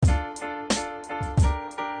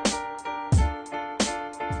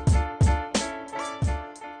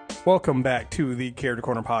Welcome back to the Character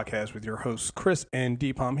Corner podcast with your hosts Chris and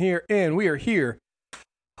Deepam here, and we are here.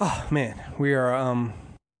 Oh man, we are.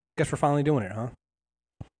 Guess we're finally doing it, huh?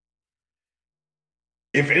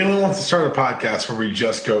 If anyone wants to start a podcast where we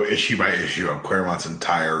just go issue by issue on Claremont's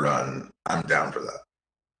entire run, I'm down for that.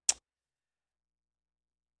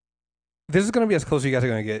 This is going to be as close as you guys are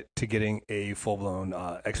going to get to getting a full-blown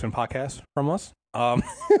X-Men podcast from us.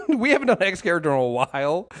 We haven't done X character in a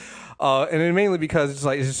while, and mainly because it's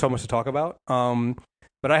just so much to talk about.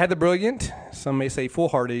 But I had the brilliant, some may say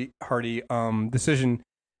foolhardy, decision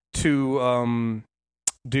to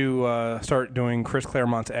start doing Chris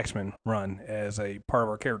Claremont's X-Men run as a part of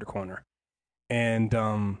our Character Corner, and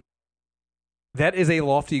that is a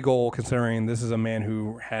lofty goal considering this is a man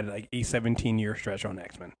who had like a 17-year stretch on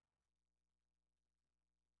X-Men.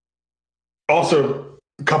 Also,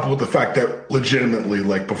 coupled with the fact that legitimately,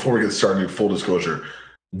 like before we get started, full disclosure,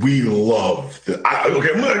 we love the. I'm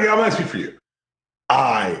gonna speak for you.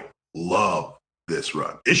 I love this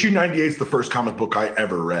run. Issue 98 is the first comic book I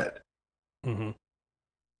ever read. Mm-hmm.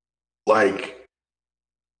 Like,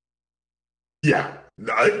 yeah,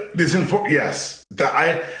 yes.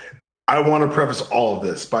 I want to preface all of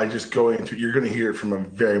this by just going to. You're going to hear it from a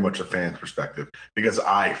very much a fan's perspective because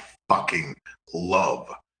I fucking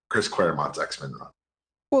love Chris Claremont's X-Men run.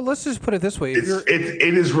 Well, let's just put it this way: it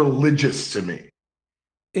is religious to me.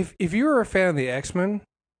 If you're a fan of the X-Men,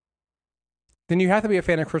 then you have to be a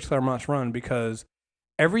fan of Chris Claremont's run because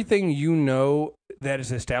everything you know that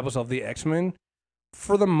is established of the X-Men,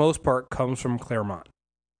 for the most part, comes from Claremont.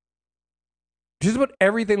 Just about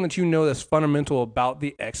everything that you know that's fundamental about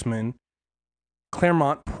the X-Men,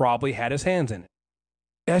 Claremont probably had his hands in it.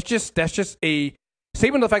 That's just a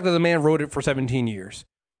statement of the fact that the man wrote it for 17 years.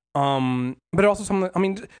 But also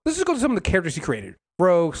let's just go to some of the characters he created.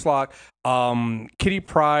 Rogue, Slock, Kitty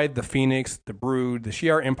Pryde, the Phoenix, the Brood, the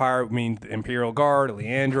Shi'ar Empire, the Imperial Guard,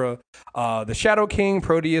 Leandra, the Shadow King,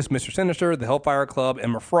 Proteus, Mr. Sinister, the Hellfire Club,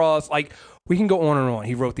 Emma Frost. Like, we can go on and on.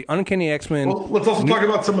 He wrote the Uncanny X-Men. Well, let's also talk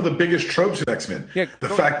about some of the biggest tropes in X-Men. Yeah, the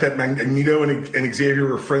fact that Magneto and Xavier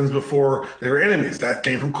were friends before they were enemies. That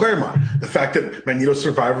came from Claremont. The fact that Magneto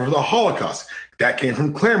survived the Holocaust. That came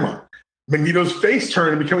from Claremont. Magneto's face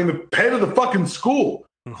turned and becoming the head of the fucking school.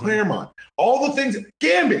 Mm-hmm. Claremont. All the things.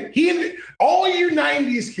 Gambit. All you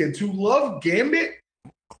 90s kids who love Gambit,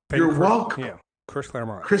 you're welcome. Yeah. Chris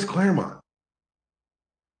Claremont. Chris Claremont.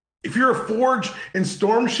 If you're a Forge and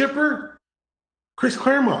Storm shipper, Chris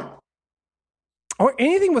Claremont. Or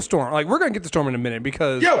anything with Storm. Like, we're going to get to Storm in a minute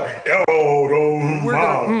because... Because,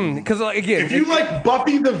 again... If you like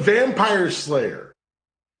Buffy the Vampire Slayer,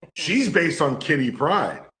 she's based on Kitty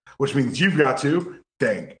Pryde, which means you've got to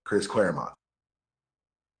thank Chris Claremont.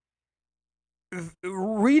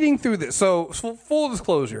 Reading through this, so full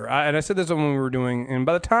disclosure, and I said this when we were doing, and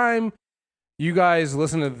by the time you guys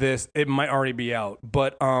listen to this, it might already be out.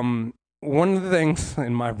 But one of the things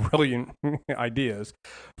in my brilliant ideas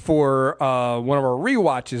for one of our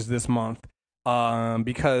rewatches this month,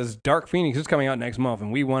 because Dark Phoenix is coming out next month, and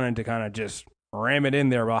we wanted to kind of just ram it in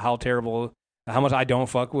there about how much I don't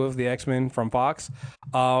fuck with the X-Men from Fox.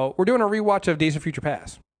 We're doing a rewatch of Days of Future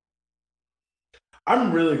Past.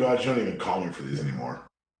 I'm really glad you don't even call me for these anymore.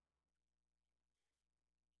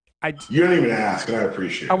 You don't even ask, and I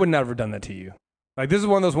appreciate it. I would never have done that to you. Like, this is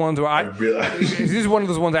one of those ones where this is one of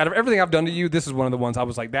those ones out of everything I've done to you, this is one of the ones I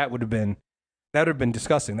was like, that would have been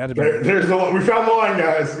disgusting. We found the line,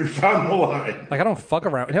 guys. We found the line. Like, I don't fuck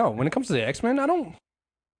around. No, when it comes to the X-Men, I don't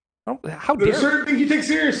how dare there's certain things you take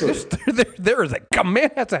seriously. There is a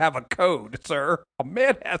man has to have a code, sir. A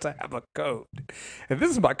man has to have a code. And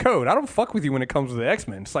this is my code. I don't fuck with you when it comes to the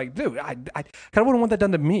X-Men. It's like, dude, I kind of wouldn't want that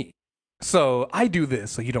done to me. So I do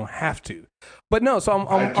this so you don't have to. But no, so I'm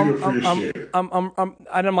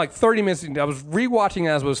like 30 minutes. I was rewatching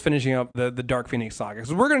as I was finishing up the Dark Phoenix saga.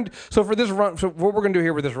 So for this run, so what we're gonna do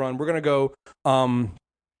here with this run, we're gonna go.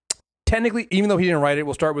 Technically, even though he didn't write it,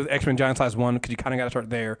 we'll start with X-Men Giant Size 1 because you kind of got to start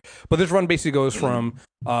there. But this run basically goes from,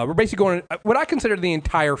 we're basically going, what I consider the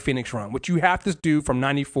entire Phoenix run, which you have to do from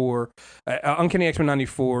 94, Uncanny X-Men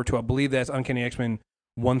 94 to I believe that's Uncanny X-Men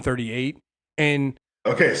 138. And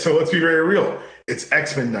okay, so let's be very real. It's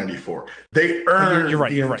X-Men 94. They earned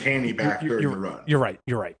the Uncanny back during the run. You're right.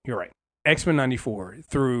 X-Men 94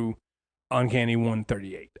 through Uncanny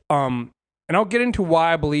 138. And I'll get into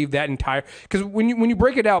why I believe that entire... Because when you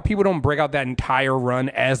break it out, people don't break out that entire run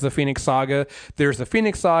as the Phoenix Saga. There's the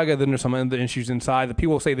Phoenix Saga, then there's some other issues inside that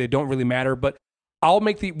people say they don't really matter, but we'll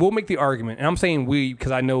make the argument, and I'm saying we,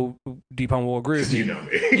 because I know Deepam will agree with me. You know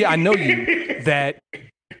me. Yeah, I know you. That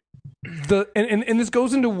and this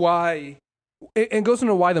goes into why it goes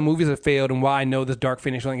into why the movies have failed and why I know this Dark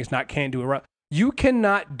Phoenix thing can't do it right. You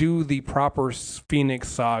cannot do the proper Phoenix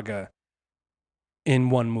saga in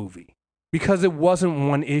one movie because it wasn't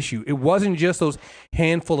one issue. It wasn't just those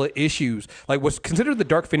handful of issues. Like what's considered the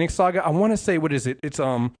Dark Phoenix saga, I want to say, what is it? It's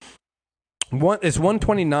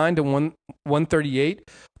 129 to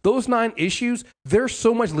 138. Those 9 issues, there's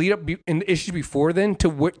so much lead up in the issues before then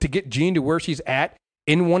to get Jean to where she's at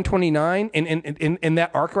in 129 and in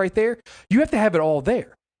that arc right there. You have to have it all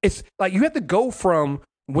there. It's like you have to go from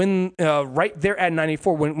when right there at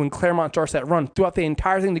 94 when Claremont starts that run throughout the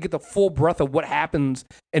entire thing to get the full breadth of what happens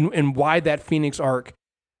and why that Phoenix arc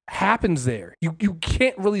happens there. You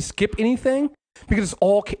can't really skip anything because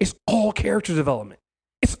it's all character development.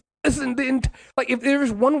 It's like if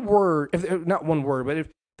there's one word, not one word, but if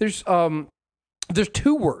there's 2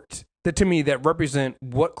 words that to me that represent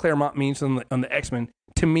what Claremont means on the X-Men.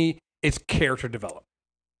 To me, it's character development.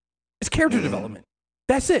 It's character development.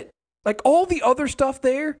 That's it. Like all the other stuff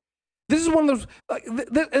there, this is one of those. Like,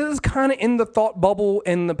 this is kind of in the thought bubble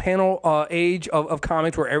and the panel age of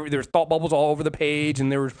comics where there's thought bubbles all over the page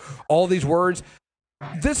and there's all these words.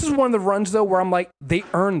 This is one of the runs though where I'm like, they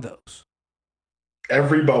earned those.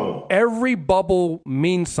 Every bubble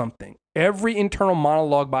means something. Every internal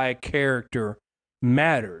monologue by a character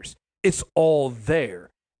matters. It's all there,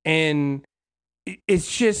 and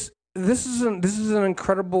it's just. This is an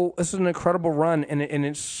incredible run, and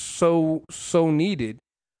it's so needed.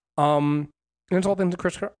 And it's all thanks to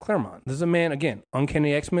Chris Claremont. This is a man, again,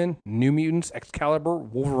 Uncanny X-Men, New Mutants, Excalibur,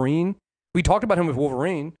 Wolverine. We talked about him with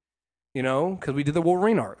Wolverine, because we did the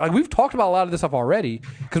Wolverine arc. Like we've talked about a lot of this stuff already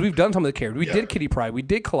because we've done some of the characters. We did Kitty Pryde, we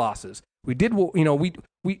did Colossus, we did we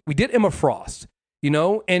did Emma Frost.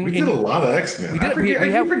 And we did a lot of X-Men. I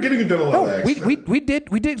keep forgetting we did a lot of X-Men.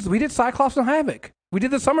 We did Cyclops and Havoc. We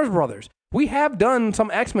did the Summers Brothers. We have done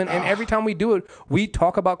some X-Men, and every time we do it, we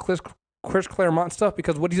talk about Chris Claremont stuff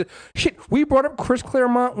because what he said. Shit, we brought up Chris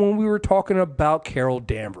Claremont when we were talking about Carol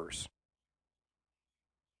Danvers.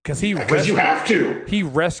 Because you have to. He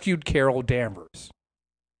rescued Carol Danvers.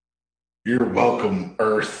 You're welcome,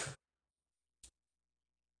 Earth.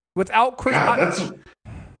 Without Chris,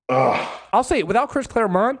 I'll say it. Without Chris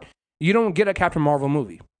Claremont, you don't get a Captain Marvel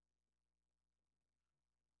movie.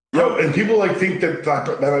 No, and people think that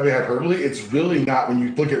might be hyperbole. It's really not when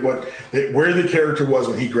you look at where the character was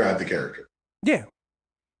when he grabbed the character. Yeah.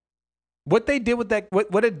 What they did with that,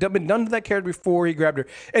 what had been done to that character before he grabbed her,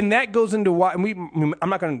 and that goes into why. And I'm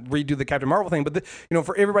not going to redo the Captain Marvel thing, but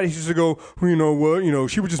for everybody who's just to go,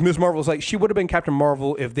 she would just miss Marvel. It's like she would have been Captain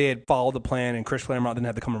Marvel if they had followed the plan and Chris Claremont didn't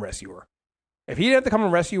have to come and rescue her. If he didn't have to come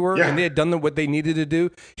and rescue her and they had done what they needed to do,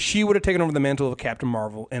 she would have taken over the mantle of Captain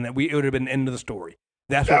Marvel, and it would have been the end of the story.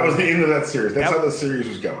 That was the end of that series. That's how the series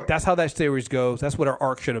was going. That's how that series goes. That's what our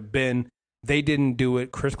arc should have been. They didn't do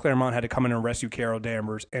it. Chris Claremont had to come in and rescue Carol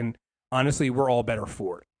Danvers, and honestly, we're all better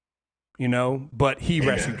for it. But he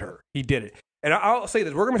rescued her. He did it. And I'll say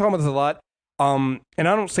this. We're going to be talking about this a lot. And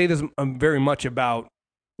I don't say this very much about,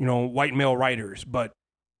 white male writers, but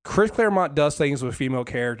Chris Claremont does things with female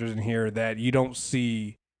characters in here that you don't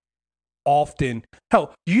see often.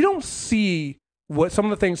 Hell, you don't see what some of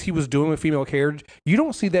the things he was doing with female characters. You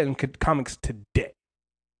don't see that in comics today.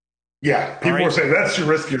 Yeah, people are saying that's too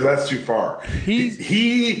risky or that's too far.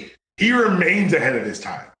 He remains ahead of his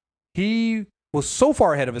time. He was so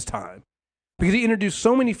far ahead of his time because he introduced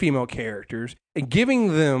so many female characters and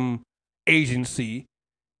giving them agency,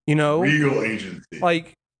 real agency.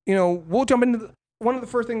 We'll jump into one of the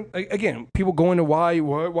first things, again, people go into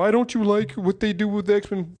why don't you like what they do with the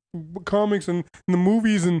X-Men comics and the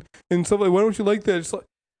movies and stuff like, why don't you like that? It's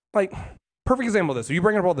like perfect example of this. So you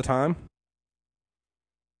bring it up all the time.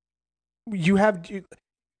 You have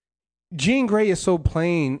Jean Grey is so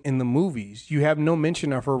plain in the movies. You have no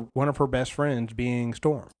mention of one of her best friends being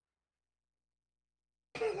Storm.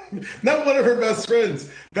 Not one of her best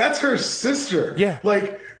friends. That's her sister. Yeah.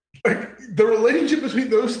 Like the relationship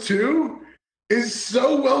between those two is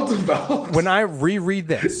so well developed. When I reread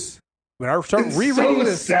this, when I start rereading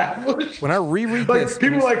this, when I reread this,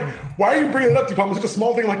 people are like, "Why are you bringing it up? It's such a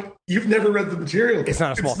small thing." Like you've never read the material. It's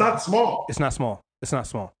not small. It's not small. It's not small. It's not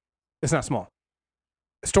small. It's not small.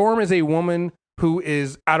 Storm is a woman who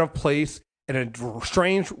is out of place in a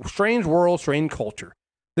strange world, strange culture.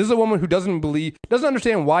 This is a woman who doesn't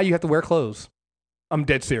understand why you have to wear clothes. I'm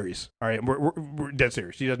dead serious. All right, we're dead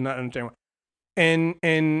serious. She does not understand why.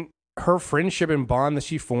 And her friendship and bond that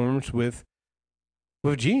she forms with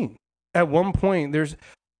Jean. At one point,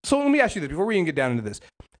 so let me ask you this before we even get down into this.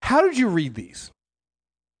 How did you read these?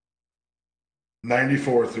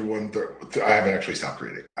 94 through 130. I haven't actually stopped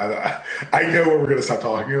reading. I know what we're going to stop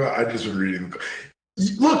talking about. I've just been reading.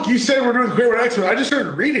 Look, you said we're doing Claremont X-Men. I just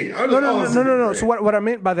started reading. No. So what I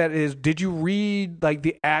meant by that is, did you read like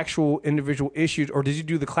the actual individual issues, or did you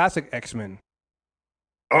do the classic X-Men?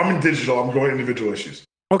 I'm in digital. I'm going individual issues.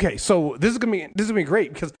 Okay, so this is gonna be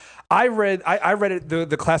great because I read it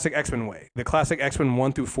the classic X-Men way, the classic X-Men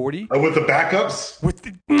 1 through 40 with the backups.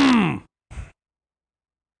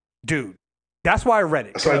 Dude, that's why I read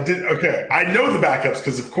it. So I did. Okay, I know the backups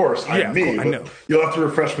because of course I know. You'll have to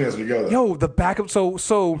refresh me as we go. Yo, the backup. So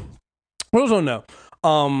for those who don't know,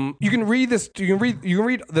 you can read this. You can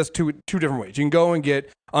read this two different ways. You can go and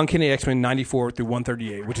get Uncanny X-Men 94 through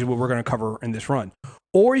 138, which is what we're going to cover in this run.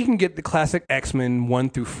 Or you can get the classic X-Men 1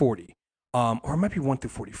 through 40. Or it might be 1 through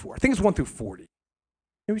 44. I think it's 1 through 40.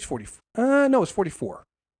 Maybe it's 44. No, it's 44.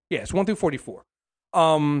 Yeah, it's 1 through 44.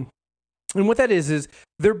 And what that is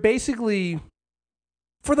they're basically,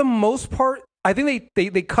 for the most part, I think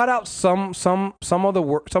they cut out some of the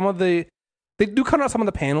work, they do cut out some of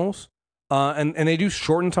the panels, and they do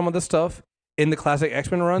shorten some of the stuff in the classic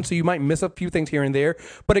X-Men run, so you might miss a few things here and there,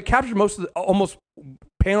 but it captures most of almost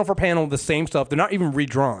panel for panel the same stuff. They're not even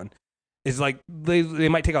redrawn. It's like they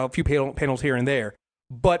might take out a few panels here and there,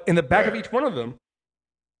 but in the back of each one of them,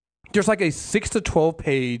 there's like a 6 to 12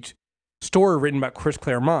 page story written by Chris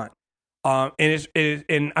Claremont. And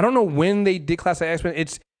and I don't know when they did classic X-Men.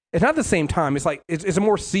 It's not the same time. It's like it's a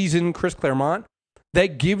more seasoned Chris Claremont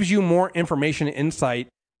that gives you more information and insight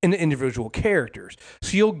in the individual characters.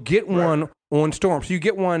 So you'll get one on Storm. So you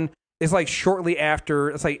get one. It's like shortly after.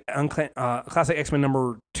 It's like classic X-Men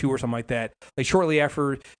number 2 or something like that. Like shortly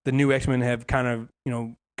after the new X-Men have kind of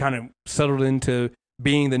settled into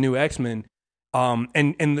being the new X-Men.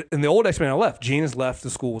 And the old X-Men are left. Jean has left the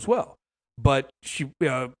school as well, but he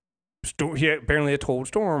apparently had told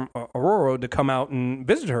Storm Aurora to come out and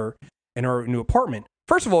visit her in her new apartment.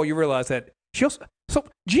 First of all, you realize that so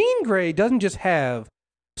Jean Grey doesn't just have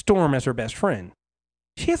Storm as her best friend.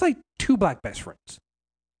 She has like 2 black best friends.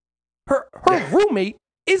 Her roommate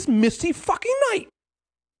is Misty fucking Knight.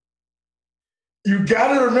 You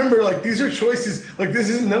gotta remember, like, these are choices. Like,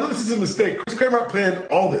 none of this is a mistake. Chris Claremont planned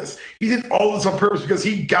all this. He did all this on purpose because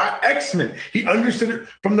he got X-Men. He understood it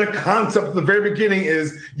from the concept at the very beginning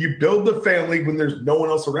is you build the family when there's no one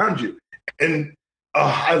else around you. And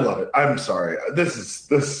I love it. I'm sorry. This.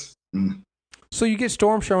 So you get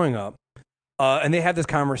Storm showing up, and they have this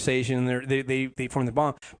conversation. And they form the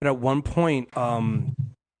bond. But at one point,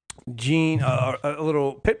 Jean, a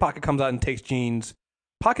little pickpocket comes out and takes Jean's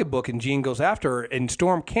pocketbook, and Jean goes after her, and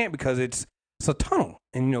Storm can't because it's a tunnel,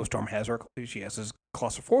 and Storm has she has this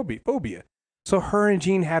claustrophobia. So her and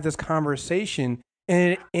Jean have this conversation,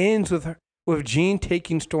 and it ends with Jean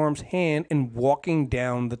taking Storm's hand and walking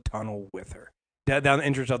down the tunnel with her, down the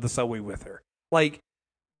entrance of the subway with her. Like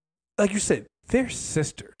you said, they're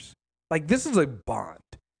sisters. Like, this is a bond.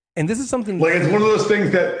 And this is something like it's one of those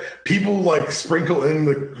things that people like sprinkle in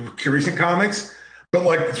the recent comics. But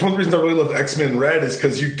like, it's one of the reasons I really love X-Men Red is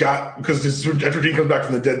because after Jean comes back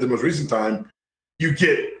from the dead the most recent time, you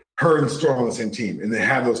get her and Storm on the same team, and they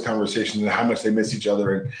have those conversations and how much they miss each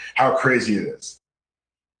other and how crazy it is.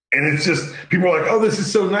 And it's just, people are like, oh, this is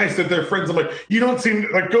so nice that they're friends. I'm like, you don't seem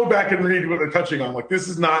like, go back and read what they're touching on. Like, this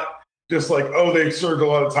is not just like, oh, they served a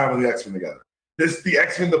lot of time with the X-Men together. The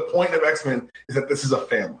X-Men, the point of X-Men is that this is a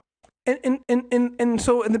family. And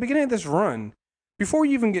so in the beginning of this run, before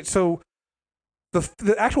you even get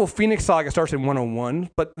the actual Phoenix Saga starts in 101,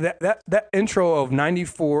 but that intro of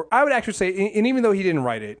 94, I would actually say, and even though he didn't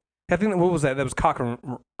write it, I think what was that? That was Cochran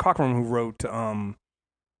who wrote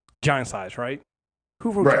Giant Size, right?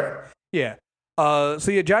 Who wrote right? Yeah.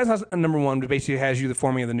 Giant Size number 1 basically has you the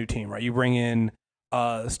forming of the new team, right? You bring in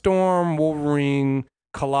Storm, Wolverine,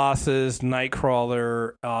 Colossus,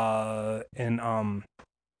 Nightcrawler, and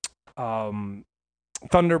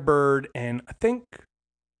Thunderbird, and I think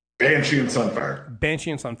Banshee and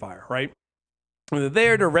Sunfire, right? They're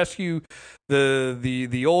there to rescue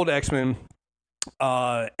the old X-Men,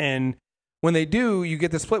 and when they do, you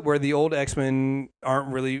get the split where the old X-Men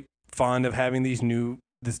aren't really fond of having this new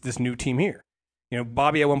team here.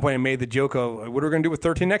 Bobby at one point made the joke of, what are we going to do with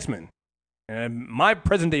 13 X-Men? And my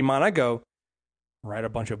present day mind, I go, write a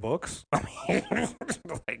bunch of books.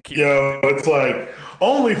 It's like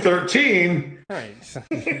only 13. Right.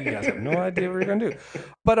 You guys have no idea what you're gonna do.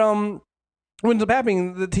 But what ends up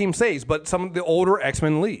happening, the team stays, but some of the older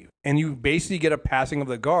X-Men leave, and you basically get a passing of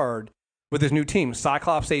the guard with this new team.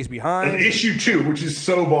 Cyclops stays behind. And issue 2, which is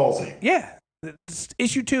so ballsy. Yeah.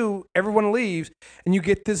 Issue 2, everyone leaves, and you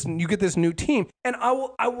get this new team. And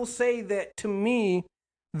I will say that, to me,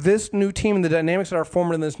 this new team and the dynamics that are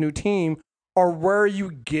formed in this new team are where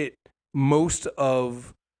you get most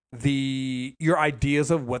of your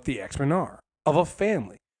ideas of what the X-Men are, of a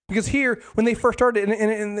family. Because here, when they first started,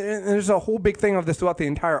 and there's a whole big thing of this throughout the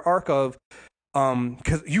entire arc of,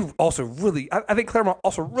 because you also really, I think Claremont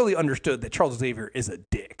also really understood that Charles Xavier is a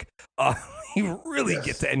dick. He really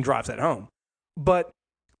gets it and drives that home. But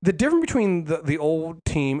the difference between the old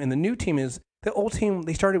team and the new team is the old team,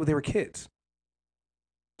 they started when they were kids.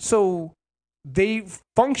 So they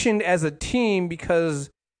functioned as a team because,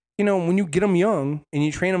 when you get them young and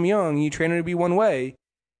you train them young, and you train them to be one way,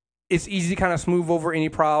 it's easy to kind of smooth over any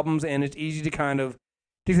problems, and it's easy to kind of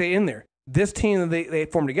stay in there. This team that they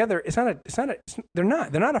form together, they're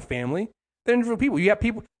not a family. They're different people. You have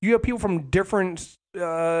people from different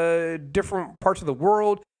parts of the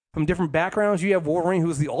world, from different backgrounds. You have Wolverine,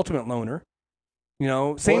 who's the ultimate loner.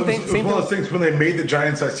 Same thing. It was one of those things when they made the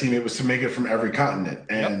Giant-Size team, it was to make it from every continent.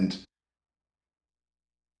 And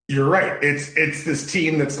you're right. It's this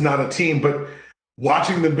team that's not a team, but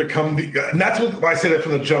watching them become and that's why I said it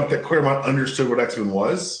from the jump that Claremont understood what X-Men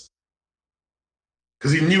was.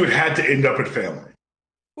 Because he knew it had to end up at family.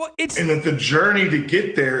 Well, and that the journey to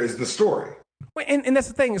get there is the story. And that's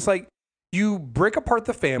the thing. It's like you break apart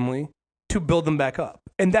the family to build them back up.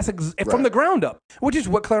 And that's from the ground up, which is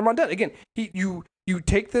what Claremont did. Again, you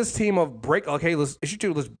take this team of let's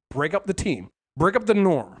break up the team, break up the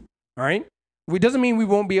norm. All right? It doesn't mean we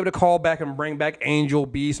won't be able to call back and bring back Angel,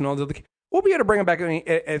 Beast, and all the other. We'll be able to bring them back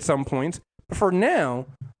at some points. But for now,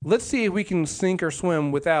 let's see if we can sink or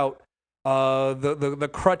swim without the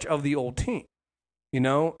crutch of the old team.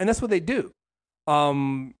 And that's what they do.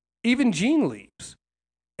 Even Jean leaves,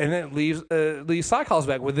 and then leaves Cyclops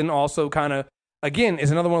back, but then also kind of, again,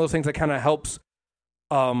 is another one of those things that kind of helps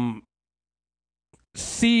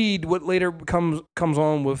seed what later comes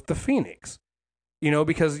on with the Phoenix.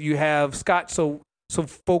 Because you have Scott so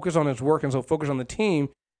focused on his work and so focused on the team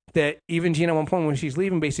that even Jean at one point when she's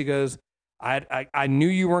leaving basically goes, I knew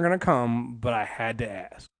you weren't going to come, but I had to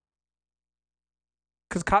ask.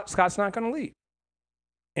 Because Scott's not going to leave.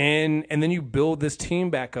 And then you build this team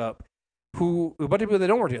back up who, a bunch of people that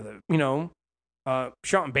don't work together.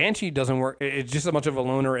 Sean Banshee doesn't work. It's just as much of a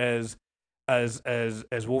loner as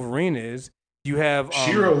Wolverine is. You have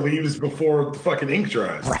Shiro leaves before the fucking ink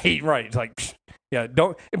dries. Right. It's like,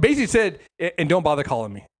 don't. It basically said, and don't bother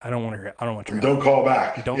calling me. I don't want to hear it. I don't want to. Don't call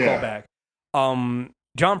back. Don't call back.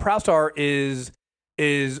 John Proudstar is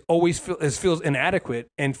always feels inadequate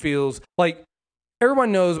and feels like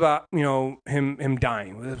everyone knows about him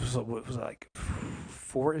dying. It was like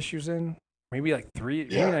 4 issues in. Maybe like 3,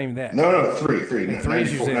 maybe not even that. No, 3. 3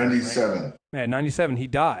 issues in. 97. Right? Yeah, 97, he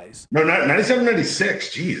dies. No, 97, 96,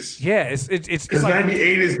 jeez. Yeah, it's because like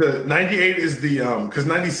 98 is the, because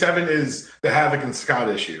 97 is the Havoc and Scott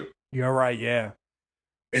issue. You're right, yeah.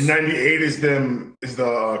 And 98 is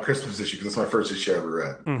the Christmas issue, because that's my first issue I ever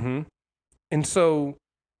read. Mm-hmm. And so,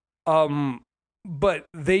 but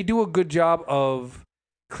they do a good job of,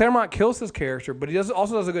 Claremont kills his character, but he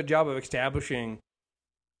also does a good job of establishing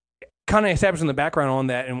the background on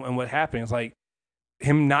that and what happened. It's like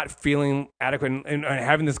him not feeling adequate and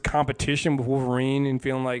having this competition with Wolverine and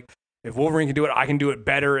feeling like if Wolverine can do it, I can do it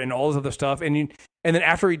better and all this other stuff. And then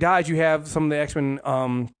after he dies, you have some of the X-Men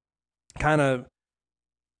kind of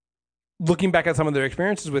looking back at some of their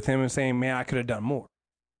experiences with him and saying, man, I could have done more.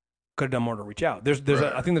 Could have done more to reach out. I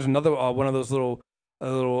think there's another one of those little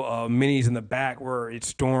minis in the back where it's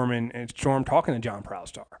Storm and Storm talking to John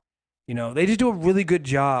Proudstar. They just do a really good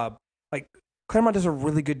job. Like, Claremont does a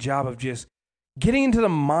really good job of just getting into the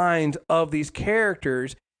minds of these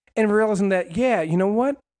characters and realizing that, yeah, you know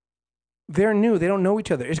what? They're new. They don't know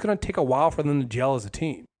each other. It's going to take a while for them to gel as a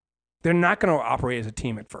team. They're not going to operate as a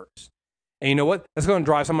team at first. And you know what? That's going to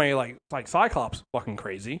drive somebody like Cyclops fucking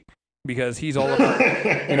crazy because he's all about,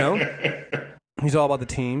 he's all about the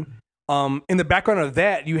team. In the background of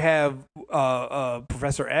that, you have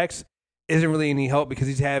Professor X isn't really any help because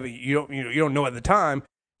he's having, you don't know at the time,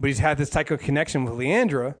 but he's had this psychic connection with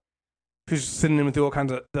Leandra, who's sending him through all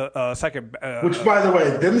kinds of the psychic. Which, by the way,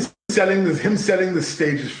 him setting the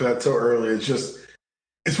stages for that so early,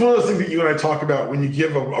 it's one of those things that you and I talk about when you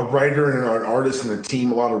give a writer and an artist and a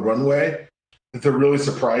team a lot of runway, that they really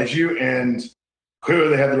surprise you, and clearly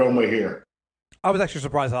they had their own way here. I was actually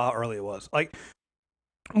surprised how early it was. Like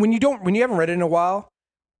when you haven't read it in a while,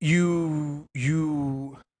 you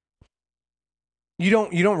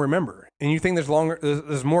don't remember, and you think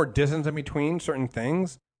there's more distance in between certain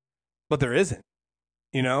things, but there isn't.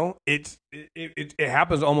 It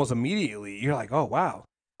happens almost immediately. You're like, oh wow.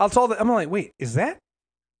 I'm like, wait, is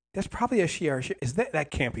that's probably a she or a she? Is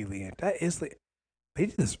that can't be Leanne? That is Leanne. they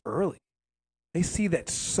did this early. They see that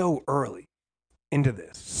so early into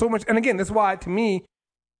this. So much. And again, that's why, to me,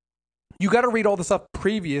 you got to read all the stuff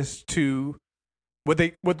previous to what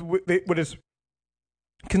is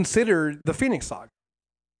considered the Phoenix Saga.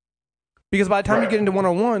 Because by the time you get into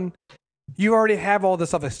 101, you already have all this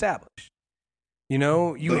stuff established. You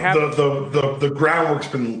know, you have the groundwork's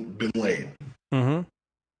been laid.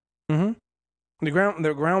 Mm-hmm. Mm-hmm.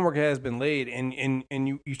 The groundwork has been laid, and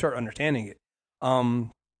you start understanding it.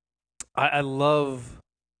 I love.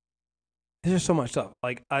 There's just so much stuff.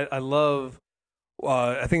 Like I love.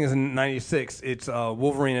 I think it's in '96. It's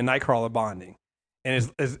Wolverine and Nightcrawler bonding,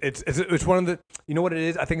 and it's one of the. You know what it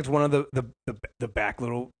is? I think it's one of the back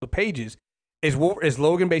little the pages. Is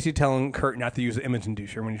Logan basically telling Kurt not to use the image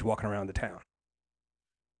inducer when he's walking around the town,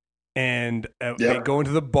 and they go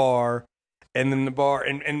into the bar. And then the bar,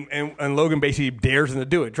 and Logan basically dares him to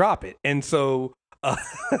do it, drop it. And so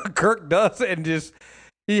Kirk does, and just,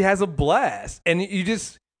 he has a blast. And you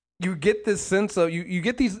get this sense of, you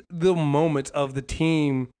get these little moments of the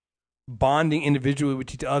team bonding individually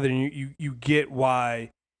with each other, and you get why,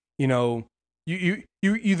 you know, you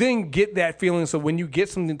then get that feeling. So when you get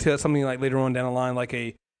something like later on down the line, like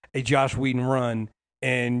a Joss Whedon run,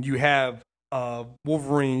 and you have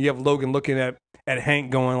Wolverine, you have Logan looking at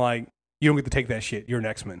Hank going like, you don't get to take that shit. You're an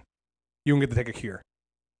X-Men. You don't get to take a cure.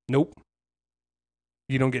 Nope.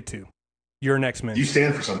 You don't get to. You're an X-Men. You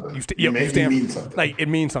stand for something. You mean something. Like, it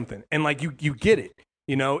means something. And like, you get it.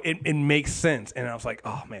 You know, it makes sense. And I was like,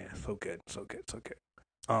 oh man, so good. So good. So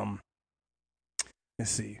good.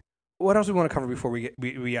 Let's see. What else we want to cover before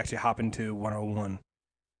we actually hop into 101?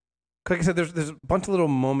 Like I said, there's a bunch of little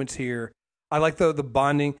moments here. I like the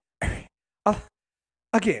bonding.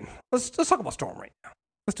 Again, let's talk about Storm right now.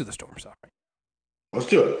 Let's do the Storm stuff right now.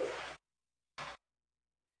 Let's do it.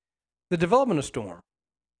 The development of Storm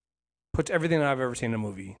puts everything that I've ever seen in a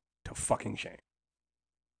movie to fucking shame.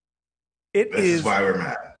 This is why we're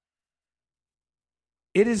mad.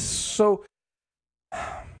 It is so...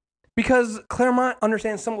 Because Claremont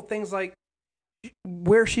understands some things like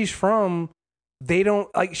where she's from, they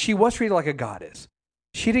don't... Like, she was treated like a goddess.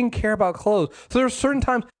 She didn't care about clothes. So there's certain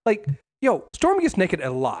times, like... Yo, Storm gets naked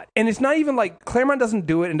a lot. And it's not even like Claremont doesn't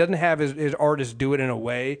do it and doesn't have his artists do it in a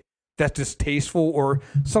way that's distasteful or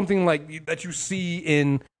something like that you see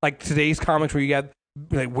in like today's comics where you got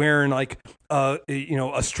like wearing like a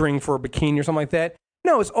string for a bikini or something like that.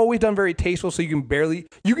 No, it's always done very tasteful so you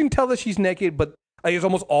can tell that she's naked, but like, it's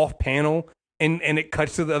almost off panel and it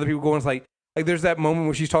cuts to the other people going, it's like there's that moment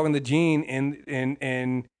where she's talking to Jean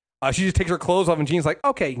and she just takes her clothes off, and Jean's like,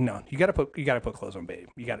 "Okay, no, you gotta put clothes on, babe.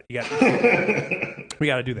 We gotta we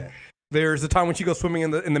gotta do that." There's the time when she goes swimming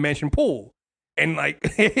in the mansion pool, and like,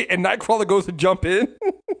 and Nightcrawler goes to jump in,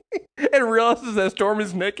 and realizes that Storm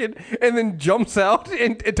is naked, and then jumps out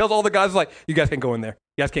and tells all the guys like, "You guys can't go in there.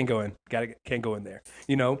 You guys can't go in. Can't go in there."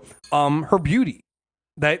 You know, her beauty,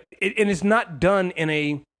 and it's not done in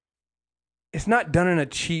a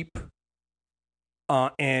cheap,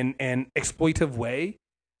 and exploitive way.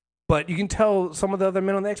 But you can tell some of the other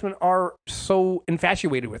men on the X-Men are so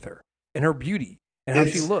infatuated with her and her beauty and how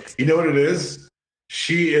she looks. You know what it is?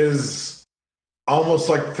 She is almost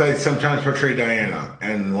like they sometimes portray Diana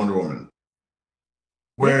and Wonder Woman,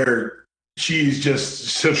 where she's just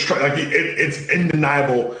so strong. Like it's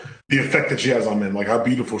undeniable the effect that she has on men, like how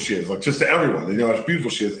beautiful she is, like just to everyone. They know how beautiful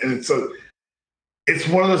she is, and it's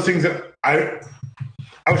one of those things that I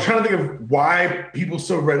was trying to think of why people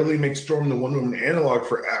so readily make Storm the Wonder Woman analog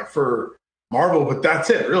for Marvel, but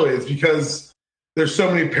that's it, really. It's because there's so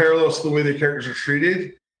many parallels to the way the characters are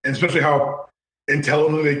treated, and especially how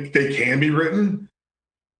intelligently they can be written.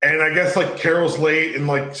 And I guess like Carol's late, and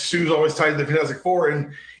like Sue's always tied to the Fantastic Four,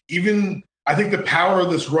 and even I think the power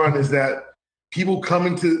of this run is that people come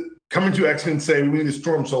into X-Men and say we need a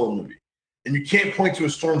Storm solo movie. And you can't point to a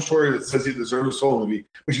Storm story that says he deserves a solo movie.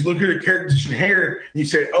 But you look at your characterization here, and you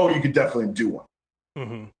say, oh, you could definitely do one.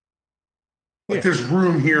 Mm-hmm. Like, there's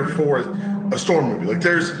room here for a Storm movie. Like,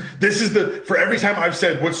 for every time I've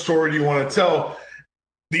said, what story do you want to tell?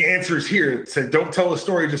 The answer is here. It said, don't tell a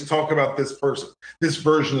story, just talk about this person, this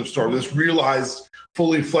version of Storm, this realized,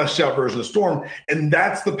 fully fleshed out version of Storm. And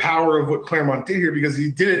that's the power of what Claremont did here, because he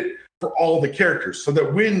did it for all the characters, so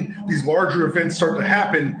that when these larger events start to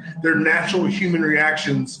happen, their natural human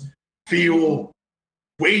reactions feel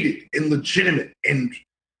weighted and legitimate. And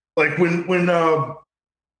like when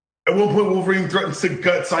at one point Wolverine threatens to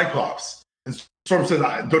gut Cyclops, and Storm says,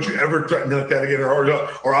 "Don't you ever threaten like that again,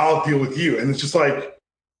 or I'll deal with you." And it's just like,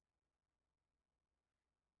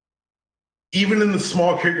 even in the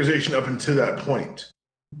small characterization up until that point,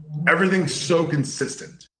 everything's so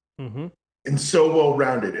consistent. Mm-hmm. and so well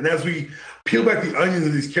rounded. And as we peel back the onions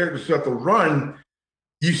of these characters throughout the run,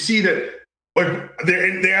 you see that. Like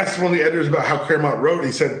they asked one of the editors about how Claremont wrote, and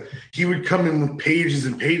he said he would come in with pages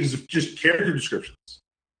and pages of just character descriptions,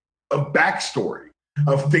 of backstory,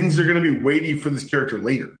 of things that are going to be weighty for this character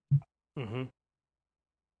later. Mm-hmm.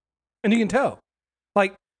 And you can tell,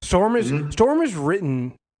 like Storm is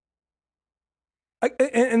written,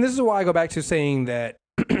 and this is why I go back to saying that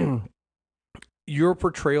your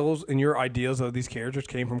portrayals and your ideas of these characters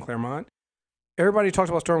came from Claremont. Everybody talks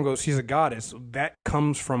about Storm, goes, she's a goddess. That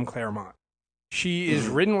comes from Claremont. She is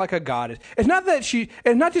written like a goddess. It's not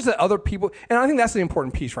just that other people, and I think that's the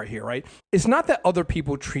important piece right here, right? It's not that other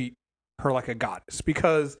people treat her like a goddess,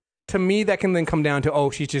 because to me that can then come down to, oh,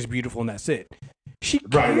 she's just beautiful and that's it. She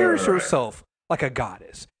carries herself like a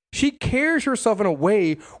goddess. She carries herself in a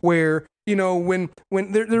way where, you know, when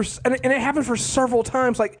there's, and it happens for several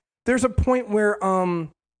times, like there's a point where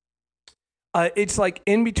it's like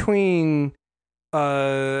in between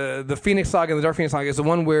the Phoenix Saga and the Dark Phoenix Saga is the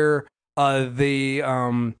one where the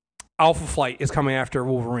Alpha Flight is coming after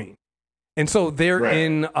Wolverine, and so they're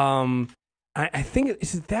in. I think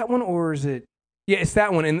is it that one or is it? Yeah, it's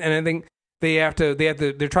that one, and I think they're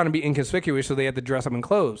trying to be inconspicuous, so they have to dress up in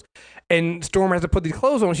clothes. And Storm has to put these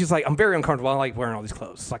clothes on. She's like, I'm very uncomfortable. I like wearing all these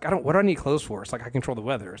clothes. It's like, what do I need clothes for? It's like, I control the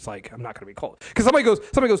weather. It's like, I'm not going to be cold. Because somebody goes,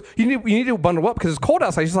 you need to bundle up because it's cold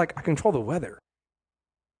outside. She's like, I control the weather.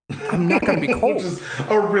 I'm not going to be cold. Which is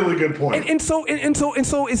a really good point. And so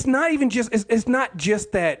it's not even just it's not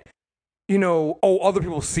just that, you know, other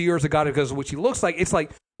people see her as a goddess because of what she looks like. It's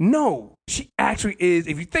like, no, she actually is,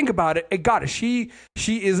 if you think about it, a goddess. She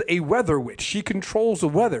is a weather witch. She controls the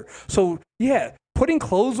weather. So yeah, putting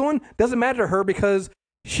clothes on doesn't matter to her because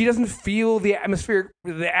she doesn't feel the atmosphere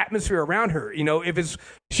around her. You know,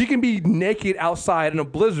 she can be naked outside in a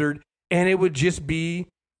blizzard and it would just be,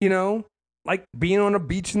 you know, like being on a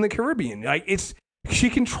beach in the Caribbean. Like she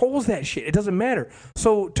controls that shit. It doesn't matter.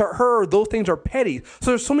 So to her, those things are petty. So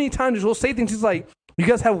there's so many times she'll say things. She's like, you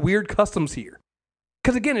guys have weird customs here.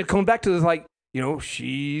 Because again, it comes back to this, like, you know,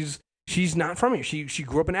 she's not from here. She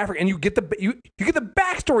grew up in Africa, and you get the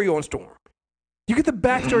backstory on Storm. You get the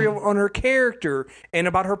backstory on her character and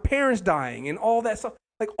about her parents dying and all that stuff.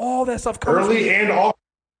 Like all that stuff comes early and often.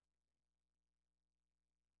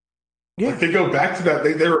 Yeah, like they go back to that.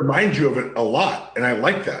 They remind you of it a lot, and I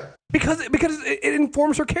like that because it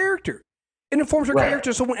informs her character. It informs her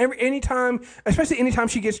character. So anytime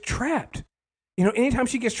she gets trapped. You know, anytime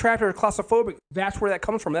she gets trapped or claustrophobic, that's where that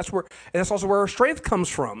comes from. That's also where her strength comes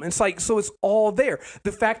from. It's like, so it's all there.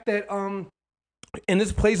 The fact that, and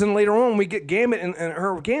this plays in later on, we get Gambit and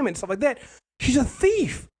her Gambit and stuff like that. She's a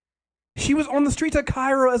thief. She was on the streets of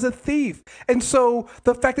Cairo as a thief. And so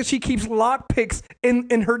the fact that she keeps lockpicks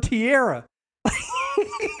in her tiara.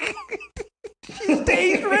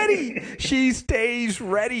 She stays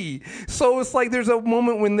ready. So it's like there's a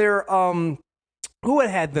moment when they're, who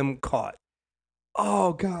had them caught?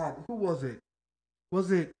 Oh God, who was it?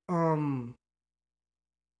 Was it God,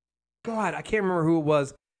 I can't remember who it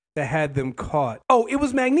was that had them caught. Oh, it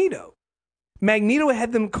was Magneto. Magneto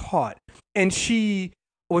had them caught, and she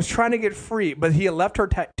was trying to get free, but he had left her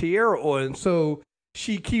tiara on, so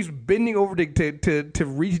she keeps bending over to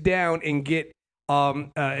reach down and get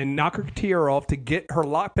and knock her tiara off to get her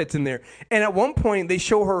lockpicks in there. And at one point, they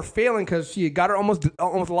show her failing because she got her almost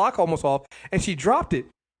lock almost off, and she dropped it.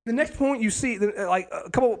 The next point you see, like a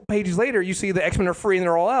couple pages later, you see the X-Men are free and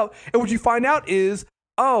they're all out. And what you find out is,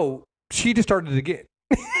 oh, she just started it again.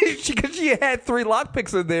 Because she had 3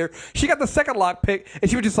 lockpicks in there. She got the second lockpick, and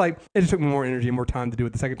she was just like, it just took me more energy and more time to do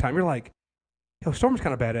it the second time. You're like, yo, Storm's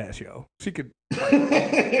kind of badass, yo. She could, like, she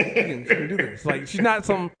can do this. Like, she's not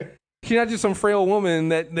just some frail woman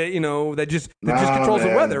that just controls the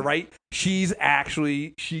weather, right? She can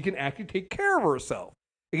actually take care of herself.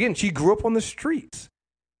 Again, she grew up on the streets.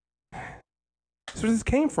 That's where this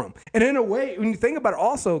came from. And in a way, when you think about it,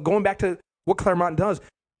 also going back to what Claremont does,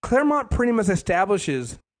 Claremont pretty much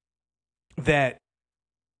establishes that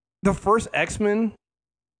the first X-Men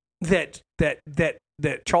that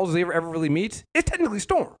Charles Xavier ever really meets is technically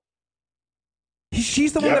Storm.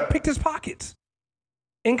 She's the one that picked his pockets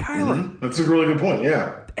in Cairo. Mm-hmm. That's a really good point.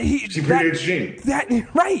 Yeah, she predates Jean.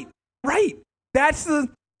 Right. That's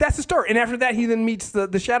the start. And after that, he then meets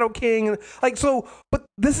the Shadow King. Like, so, but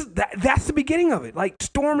that's the beginning of it. Like,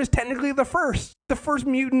 Storm is technically the first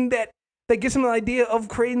mutant that gets him the idea of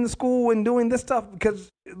creating the school and doing this stuff because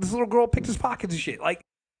this little girl picked his pockets and shit. Like,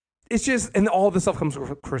 it's just, and all this stuff comes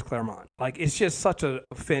from Chris Claremont. Like, it's just such a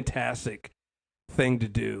fantastic thing to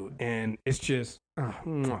do. And it's just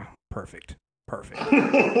perfect. Perfect.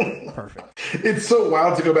 Perfect. It's so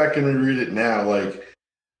wild to go back and reread it now. Like,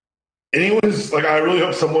 anyone's like, I really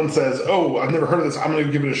hope someone says, "Oh, I've never heard of this. I'm going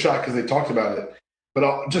to give it a shot because they talked about it." But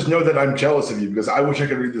I'll just know that I'm jealous of you because I wish I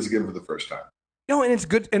could read this again for the first time. No, and it's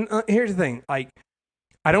good. And here's the thing: like,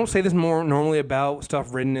 I don't say this more normally about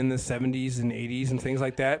stuff written in the 70s and 80s and things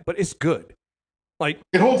like that, but it's good. Like,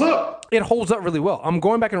 it holds up. It holds up really well. I'm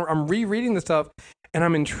going back and I'm rereading the stuff, and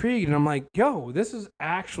I'm intrigued, and I'm like, yo, this is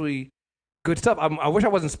actually good stuff. I wish I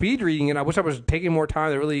wasn't speed reading it. I wish I was taking more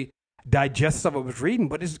time to really digest stuff I was reading,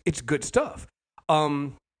 but it's good stuff.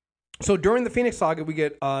 So during the Phoenix Saga, we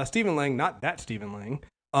get Stephen Lang, not that Stephen Lang,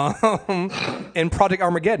 and Project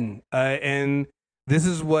Armageddon, and this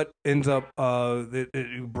is what ends up.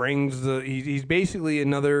 It brings he's basically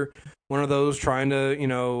another one of those trying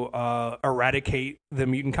to eradicate the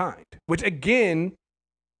mutant kind, which again,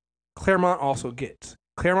 Claremont also gets.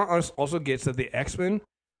 Claremont also gets that the X-Men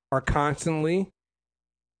are constantly,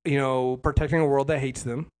 protecting a world that hates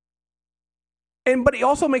them. But he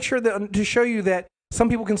also makes sure that to show you that some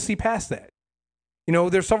people can see past that.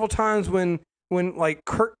 There's several times when like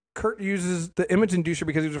Kurt uses the image inducer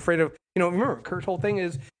because he was afraid of, remember, Kurt's whole thing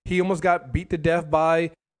is he almost got beat to death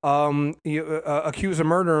by accused of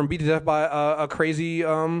murder and beat to death by a crazy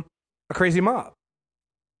mob.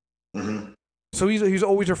 Mm-hmm. So he's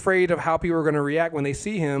always afraid of how people are going to react when they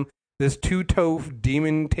see him, this two-toed,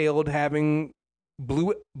 demon-tailed having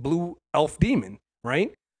blue elf demon,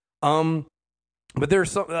 right? But there's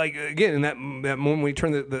some, like, again, in that moment when he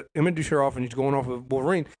turned the image off and he's going off with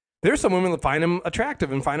Wolverine, there's some women that find him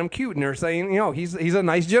attractive and find him cute, and they're saying, he's a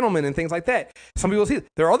nice gentleman and things like that. Some people see it.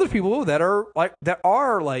 There are other people that are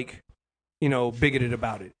bigoted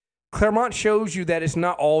about it. Claremont shows you that it's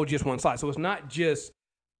not all just one side. So it's not just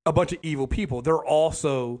a bunch of evil people. There are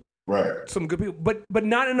also some good people, but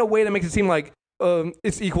not in a way that makes it seem like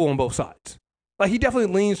it's equal on both sides. Like, he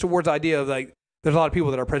definitely leans towards the idea of, like, there's a lot of people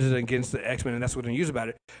that are prejudiced against the X-Men, and that's what they use about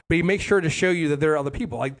it. But he makes sure to show you that there are other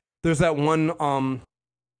people. Like, there's that one,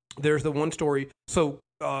 there's the one story. So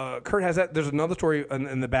Kurt has that. There's another story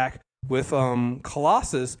in the back with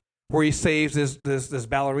Colossus where he saves this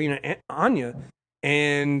ballerina Anya,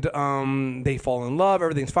 and they fall in love.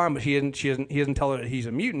 Everything's fine, but he doesn't tell her that he's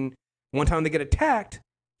a mutant. One time they get attacked,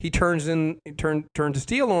 he turns to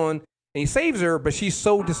Steel on, and he saves her. But she's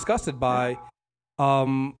so disgusted by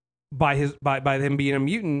him being a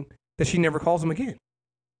mutant that she never calls him again.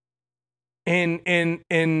 And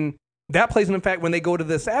that plays in fact when they go to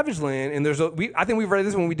the Savage Land, and I think we read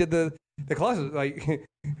this when we did the Colossus. Like,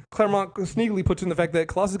 Claremont sneakily puts in the fact that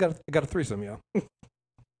Colossus got a threesome, when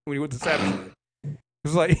he went to Savage Land. It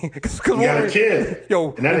was like, cause you got a kid,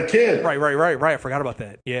 and not a kid. Right. I forgot about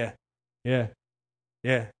that. Yeah.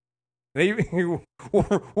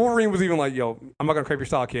 Wolverine was even like, "Yo, I'm not gonna crepe your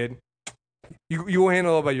style, kid. You go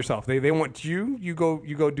handle it by yourself. They want you. You go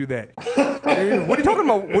do that." What are you talking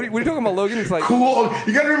about? What are you talking about, Logan? It's like, cool.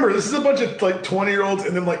 You got to remember, this is a bunch of like 20-year-olds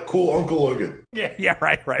and then like cool Uncle Logan. Yeah.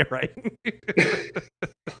 Right.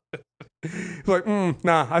 It's like,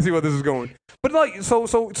 nah, I see where this is going. But like, so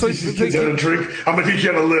teach you how to drink. I'm gonna teach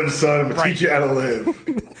you how to live, son. I'm gonna teach you how to live.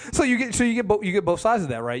 So you get both sides of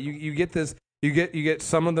that, right? You get this. You get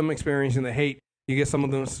some of them experiencing the hate. You get some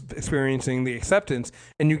of them experiencing the acceptance,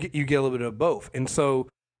 and you get a little bit of both. And so,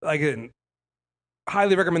 again,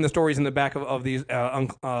 highly recommend the stories in the back of these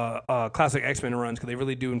classic X-Men runs because they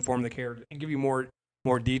really do inform the character and give you more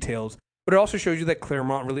details. But it also shows you that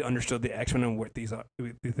Claremont really understood the X-Men and what these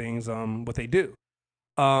things what they do.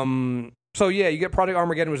 So yeah, you get Project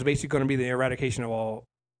Armageddon, which is basically going to be the eradication of all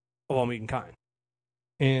mutant kind.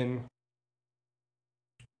 And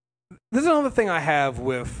this is another thing I have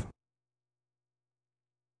with,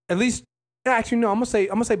 at least, actually no, I'm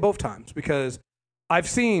gonna say both times because I've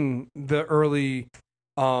seen the early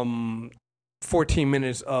 14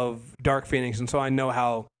 minutes of Dark Phoenix, and so I know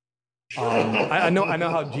how I know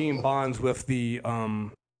how Jean bonds with the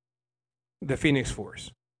Phoenix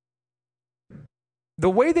Force. The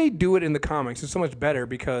way they do it in the comics is so much better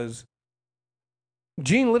because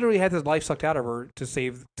Jean literally had his life sucked out of her to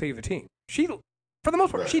save the team. She, for the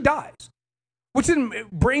most part, she dies. Which then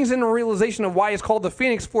brings in a realization of why it's called the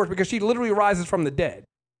Phoenix Force, because she literally rises from the dead.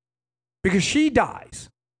 Because she dies.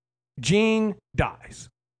 Jean dies.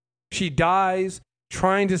 She dies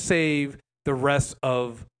trying to save the rest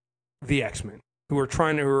of the X-Men, who are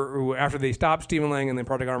trying to, who after they stop Stephen Lang and then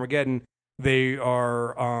Project Armageddon, they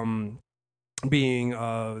are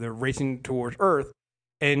they're racing towards Earth,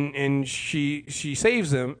 and she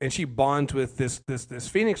saves them, and she bonds with this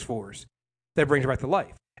Phoenix Force that brings her back to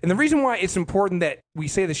life. And the reason why it's important that we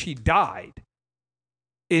say that she died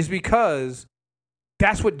is because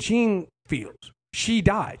that's what Jean feels. She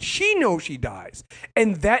died. She knows she dies.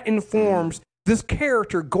 And that informs this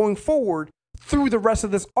character going forward through the rest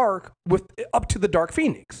of this arc with up to the Dark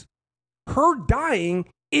Phoenix. Her dying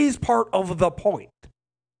is part of the point.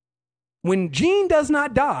 When Jean does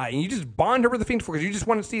not die, and you just bond her with the Phoenix Force, you just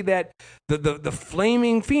want to see that the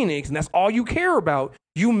flaming Phoenix, and that's all you care about,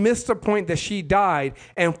 you miss the point that she died.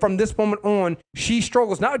 And from this moment on, she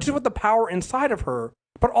struggles not just with the power inside of her,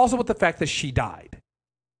 but also with the fact that she died.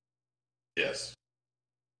 Yes.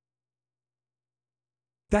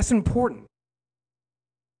 That's important.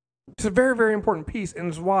 It's a very, very important piece, and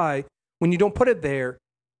it's why when you don't put it there,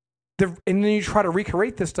 and then you try to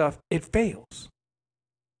recreate this stuff, it fails.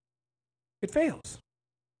 It fails.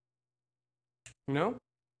 You know?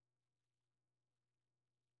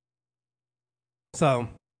 So,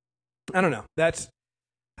 I don't know. That's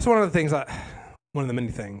one of the things one of the many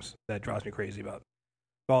things that drives me crazy about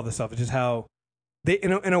all this stuff is just how they,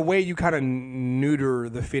 in a way, you kind of neuter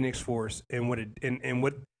the Phoenix Force and what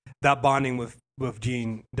that bonding with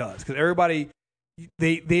Jean does. Because everybody,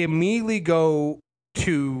 they immediately go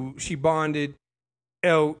to, she bonded,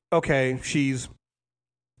 oh, okay, she's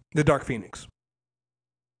the Dark Phoenix.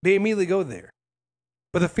 They immediately go there.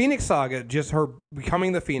 But the Phoenix Saga, just her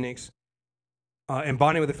becoming the Phoenix and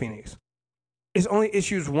bonding with the Phoenix, is only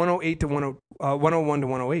issues 101 to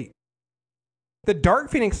 108. The Dark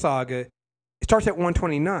Phoenix Saga starts at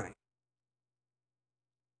 129.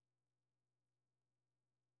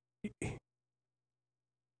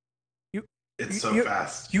 It's so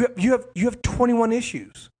fast. You have 21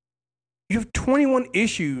 issues. You have 21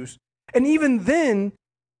 issues, and even then,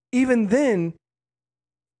 it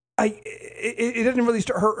doesn't really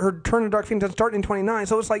start. Her turn to Dark Phoenix doesn't start in 29.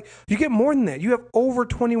 So it's like you get more than that. You have over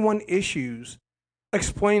 21 issues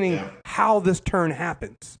explaining how this turn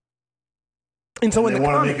happens. And so they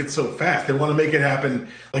want to make it so fast. They want to make it happen,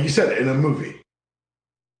 like you said, in a movie.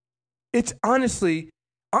 It's honestly,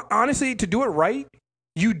 to do it right,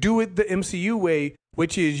 you do it the MCU way,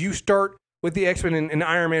 which is you start with the X-Men and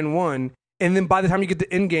Iron Man 1, and then by the time you get to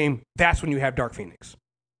Endgame, that's when you have Dark Phoenix.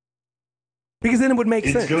 Because then it would make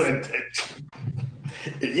sense. Good.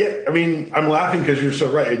 Yeah, I mean, I'm laughing because you're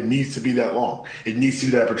so right. It needs to be that long. It needs to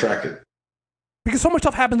be that protracted. Because so much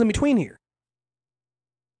stuff happens in between here.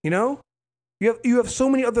 You know? You have so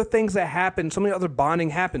many other things that happen, so many other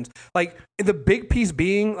bonding happens. Like the big piece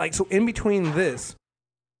being like, so in between this,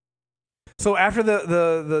 so after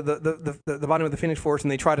the bonding with the Phoenix Force,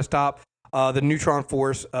 and they try to stop the neutron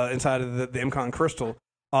force inside of the MCON crystal,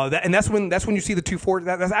 that's when you see the two forces.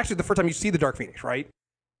 That's actually the first time you see the Dark Phoenix, right?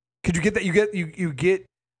 Because you get that you get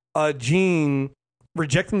Jean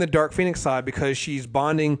rejecting the Dark Phoenix side because she's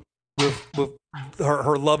bonding with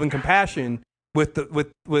her love and compassion with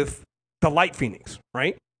the Light Phoenix,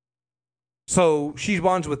 right? So she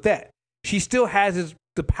bonds with that. She still has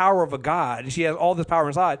the power of a god. She has all this power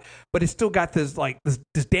inside, but it's still got this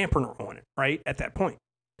dampener on it, right? At that point,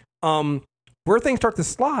 where things start to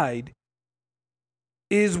slide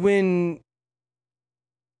is when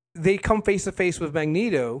they come face to face with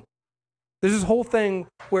Magneto. There's this whole thing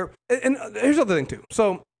where, and here's the other thing too.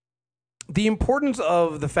 So the importance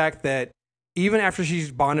of the fact that even after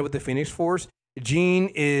she's bonded with the Phoenix Force,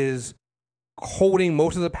 Jean is holding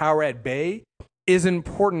most of the power at bay is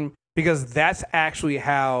important because that's actually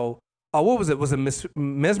how, what was it? Was it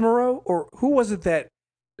Mesmero? Or who was it that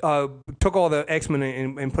took all the X-Men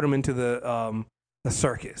and put them into the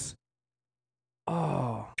circus?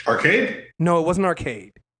 Oh. Arcade? No, it wasn't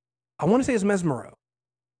Arcade. I want to say it's Mesmero.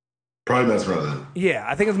 Probably Mesmero then. Yeah,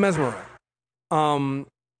 I think it's Mesmero.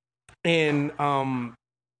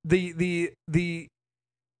 The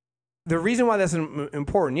reason why that's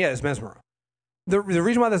important, it's Mesmero. The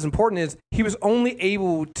reason why that's important is he was only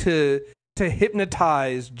able to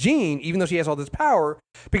hypnotize Jean, even though she has all this power,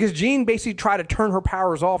 because Jean basically tried to turn her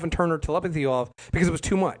powers off and turn her telepathy off because it was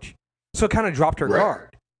too much. So it kind of dropped her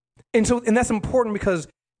guard. And that's important because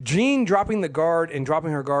Jean dropping the guard and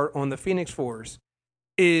dropping her guard on the Phoenix Force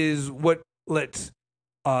is what lets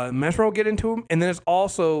Mesmero get into him, and then it's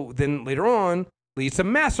also then later on leads to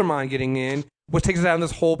Mastermind getting in, which takes us down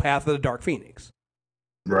this whole path of the Dark Phoenix.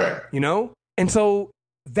 Right. You know? And so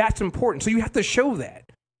that's important. So you have to show that.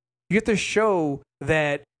 You have to show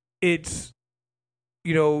that it's,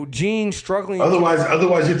 Jean struggling.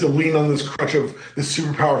 Otherwise you have to lean on this crutch of this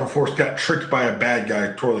super powerful force got tricked by a bad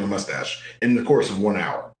guy twirling a mustache in the course of 1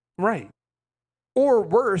 hour. Right. Or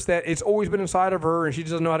worse, that it's always been inside of her and she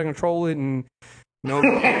doesn't know how to control it. And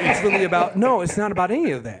it's really about, it's not about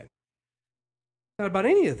any of that. It's not about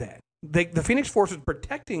any of that. The Phoenix Force is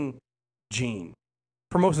protecting Jean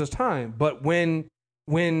for most of the time. But when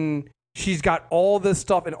she's got all this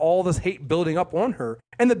stuff and all this hate building up on her,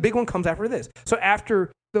 and the big one comes after this. So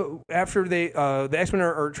after the X-Men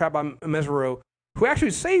are trapped by Mesmero, who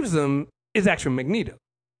actually saves them is actually Magneto,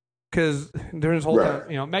 because during this whole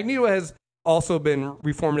time, Magneto has also been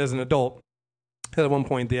reformed as an adult. At one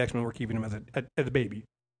point, the X-Men were keeping him as a baby.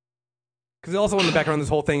 Because also in the background, this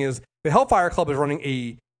whole thing is the Hellfire Club is running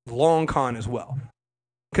a long con as well.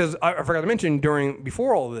 Because I forgot to mention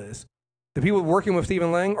before all of this, the people working with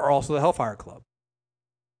Stephen Lang are also the Hellfire Club.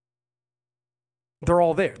 They're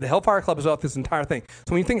all there. The Hellfire Club is off this entire thing.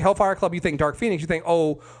 So when you think Hellfire Club, you think Dark Phoenix, you think,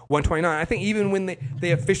 129. I think even when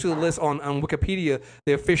they officially list on Wikipedia,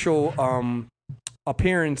 the official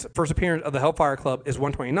first appearance of the Hellfire Club is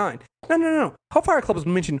 129. No. Hellfire Club is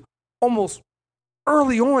mentioned almost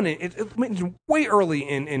early on. It's mentioned way early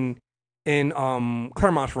in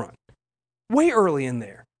Claremont's run. Way early in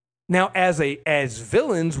there. Now, as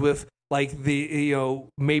villains with like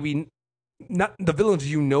maybe not the villains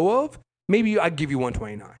of, maybe I'd give you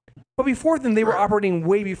 129. But before then, they were operating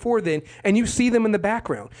way before then, and you see them in the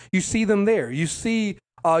background. You see them there. You see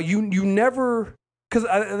you never, because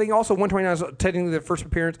I think also 129 is technically the first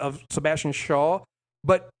appearance of Sebastian Shaw,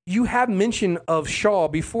 but you have mention of Shaw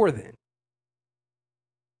before then.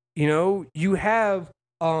 You have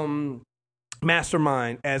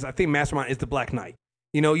Mastermind, as I think Mastermind is the Black Knight.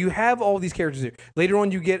 You have all these characters here. Later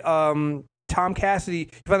on, you get Tom Cassidy.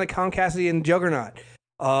 You find that Tom Cassidy and Juggernaut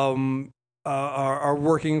are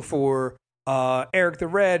working for Eric the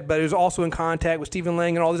Red, but is also in contact with Stephen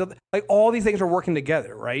Lang and all these other. Like all these things are working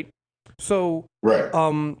together, right? So,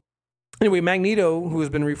 anyway, Magneto, who has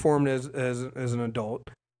been reformed as an adult,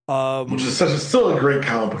 which is still a great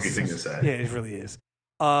comic book thing to say. Yeah, it really is.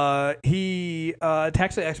 He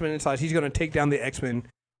attacks the X-Men inside. He's going to take down the X-Men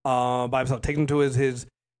by himself. Take them to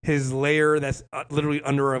his lair that's literally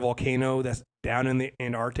under a volcano that's down in the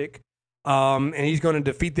Antarctic. And he's going to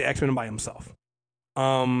defeat the X-Men by himself.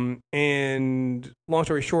 And long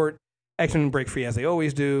story short, X-Men break free as they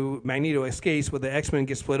always do. Magneto escapes, but the X-Men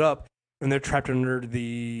get split up and they're trapped under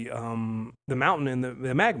the mountain in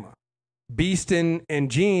the magma. Beast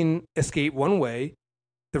and Jean escape one way.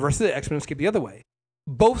 The rest of the X-Men escape the other way.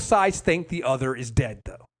 Both sides think the other is dead,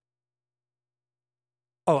 though.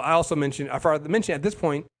 Oh, I forgot to mention at this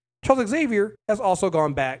point, Charles Xavier has also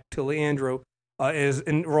gone back to Leandro, is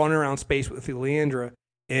running around space with Leandra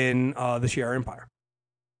in the Shi'ar Empire.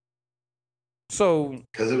 So,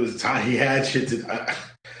 because it was time he had shit to.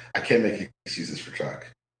 I can't make excuses for Chuck.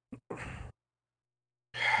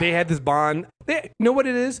 They had this bond. You know what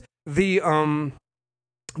it is? The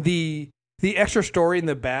extra story in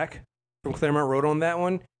the back from Claremont wrote on that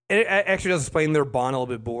one. It actually does explain their bond a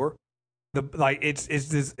little bit more. It's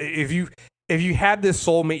this, if you had this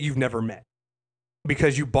soulmate you've never met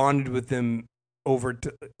because you bonded with them over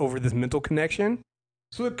this mental connection.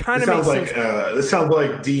 So it kind of sounds like this sounds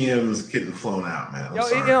like DM's getting flown out, man.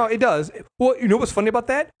 It does. Well, you know what's funny about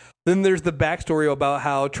that? Then there's the backstory about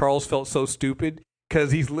how Charles felt so stupid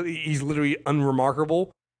because he's literally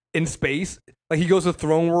unremarkable in space. Like he goes to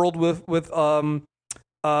Throne World with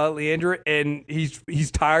Leandra, and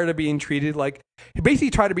he's tired of being treated like he basically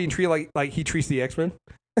tried to be treated like he treats the X-Men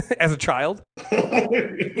as a child,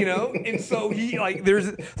 and so he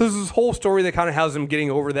there's this whole story that kind of has him getting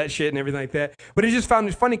over that shit and everything like that. But he just found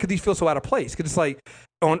it funny because he feels so out of place. Because it's like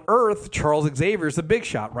on Earth, Charles Xavier is the big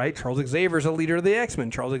shot, right? Charles Xavier is a leader of the X-Men.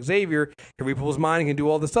 Charles Xavier can read people's mind and can do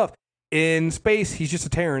all this stuff. In space, he's just a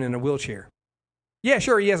Terran in a wheelchair. Yeah,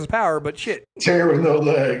 sure, he has his power, but shit. Terran with no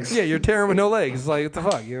legs. Yeah, you're Terran with no legs. It's like, what the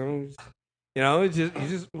fuck, it's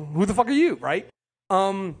just who the fuck are you, right?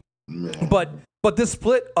 But this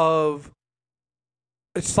split of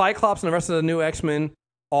Cyclops and the rest of the new X-Men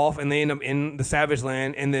off, and they end up in the Savage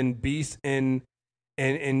Land, and then Beast and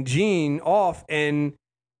Jean off, so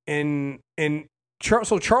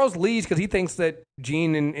Charles leaves because he thinks that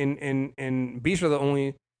Jean and Beast are the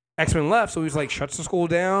only X-Men left. So he's like shuts the school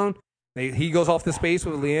down. He goes off to space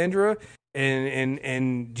with Leandra,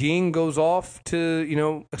 and Jean goes off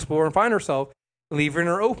to explore and find herself, leaving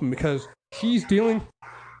her open because she's dealing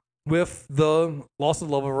with the loss of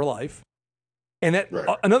love of her life, and that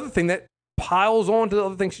another thing that piles on to the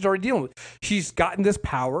other things she's already dealing with. She's gotten this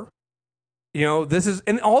power. This is,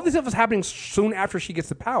 and all this stuff is happening soon after she gets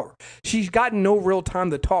the power. She's gotten no real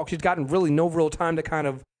time to talk. She's gotten really no real time to kind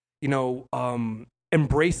of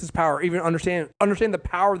embrace this power, even understand the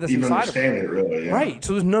power that's even inside of her. It really, yeah. Right.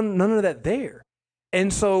 So there's none of that there,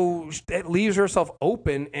 and so it leaves herself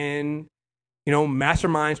open, and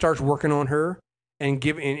Mastermind starts working on her and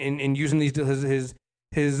using his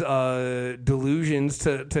delusions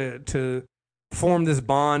to form this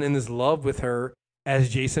bond and this love with her, as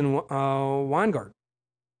Jason Weingart.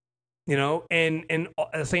 You know, and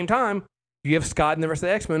at the same time, you have Scott and the rest of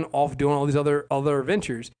the X-Men off doing all these other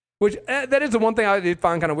adventures, which that is the one thing I did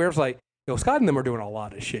find kind of weird. It's like, yo, Scott and them are doing a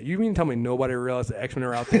lot of shit. You mean to tell me nobody realized the X-Men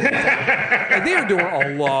are out there? Like, they are doing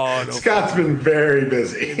a lot of Scott's been very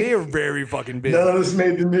busy. They are very fucking busy. None of this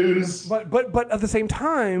made the news. But at the same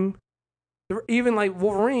time, even like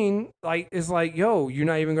Wolverine like is like, yo, you're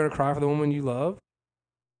not even going to cry for the woman you love?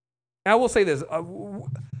 And I will say this.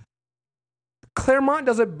 Claremont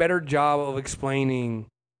does a better job of explaining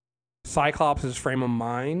Cyclops' frame of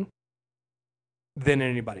mind than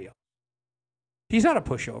anybody else. He's not a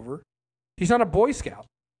pushover. He's not a Boy Scout.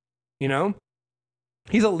 You know?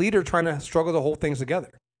 He's a leader trying to struggle to hold things together.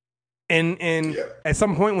 And at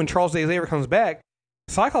some point when Charles Xavier comes back,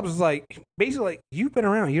 Cyclops is like, basically like, you've been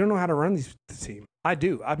around. You don't know how to run this team. I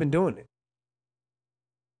do. I've been doing it.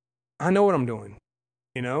 I know what I'm doing.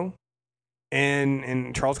 You know?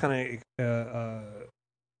 And Charles kind of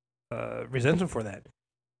resents him for that.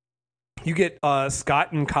 You get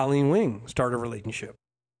Scott and Colleen Wing start a relationship.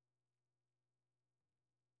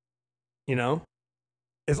 You know?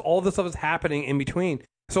 As all this stuff is happening in between.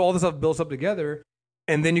 So all this stuff builds up together,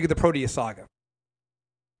 and then you get the Proteus saga.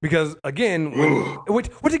 Because, again,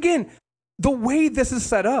 which again, the way this is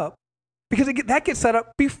set up, because that gets set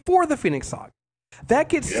up before the Phoenix saga. That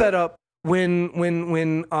gets set up when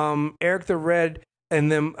Eric the Red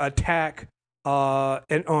and them attack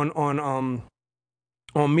and on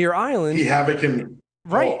Muir Island. Havoc and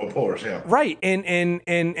right, of course, yeah, right,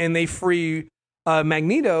 and they free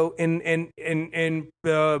Magneto and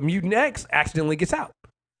Mutant X accidentally gets out.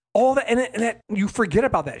 All that and that you forget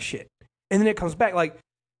about that shit, and then it comes back. Like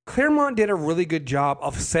Claremont did a really good job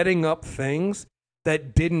of setting up things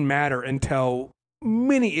that didn't matter until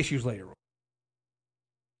many issues later.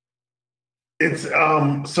 It's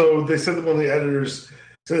so they said that one of the editors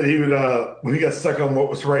said that he would when he got stuck on what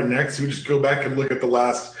was to write next, he would just go back and look at the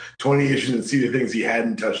last 20 issues and see the things he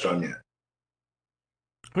hadn't touched on yet.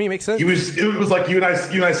 I mean, it makes sense. It was like you and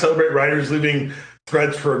I celebrate writers leaving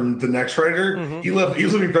threads for the next writer. Mm-hmm. He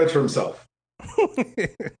was leaving threads for himself. You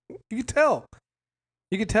could tell.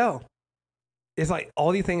 It's like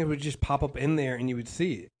all these things would just pop up in there and you would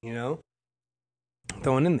see it, you know?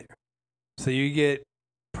 Thrown in there. So you get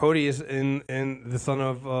Proteus and the son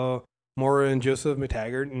of Moira and Joseph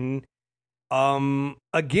McTaggart, and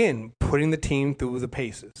again putting the team through the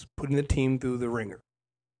paces, putting the team through the ringer.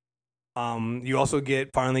 You also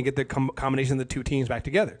finally get the combination of the two teams back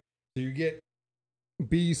together. So you get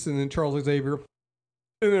Beast and then Charles Xavier,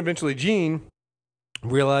 and then eventually Jean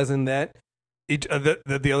realizing that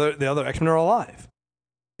the other X-Men are alive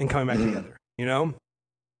and coming back together. You know,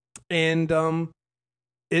 and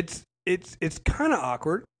it's kind of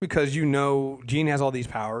awkward because Jean has all these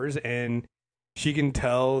powers and she can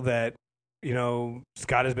tell that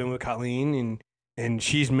Scott has been with Colleen and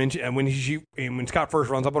she's mentioned, and when Scott first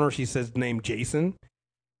runs up on her, she says the name Jason.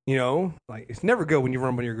 Like it's never good when you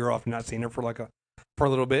run up on your girl after not seeing her for a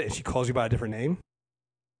little bit and she calls you by a different name.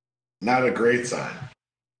 Not a great sign.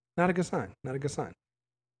 Not a good sign.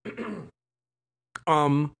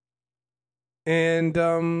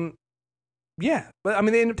 Yeah, but I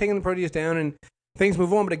mean, they end up taking the Proteus down and things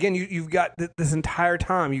move on. But again, you've got this entire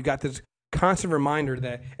time, you've got this constant reminder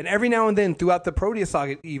that, and every now and then throughout the Proteus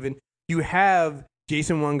saga, even you have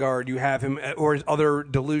Jason Weingart, you have him or his other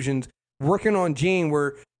delusions working on Jean,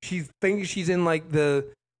 where she thinks she's in like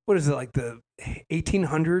the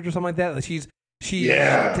 1800s or something like that. Like she's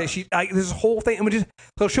this whole thing, and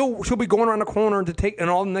so she'll be going around the corner to take, and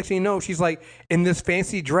all the next thing you know, she's like in this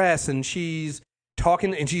fancy dress, and she's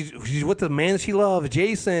talking, and she's with the man that she loves,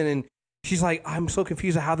 Jason, and she's like, I'm so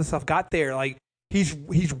confused at how this stuff got there. Like he's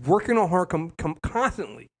working on her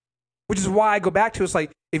constantly, which is why I go back to it's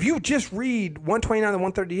like if you just read 129 and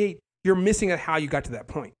 138, you're missing at how you got to that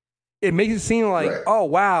point. It makes it seem like, oh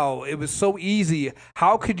wow, it was so easy.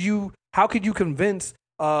 How could you convince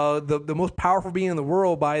the most powerful being in the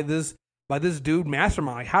world by this dude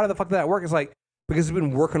Mastermind? Like, how did the fuck did that work? It's like because he's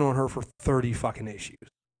been working on her for 30 fucking issues.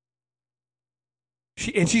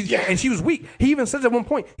 She was weak. He even says at one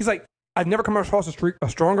point, he's like, I've never come across a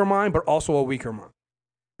stronger mind, but also a weaker mind.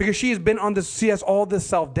 Because she has been on this, she has all this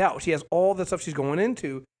self-doubt. She has all the stuff she's going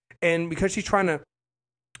into. And because she's trying to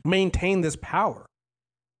maintain this power,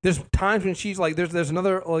 there's times when she's like, there's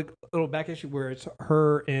another like little back issue where it's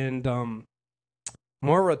her and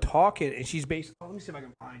Moira talking, and she's basically, let me see if I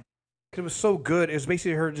can find it. Because it was so good. It was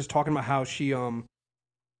basically her just talking about how she doesn't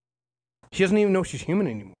even know she's human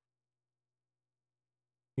anymore.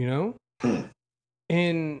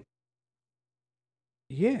 And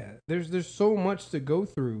yeah, there's so much to go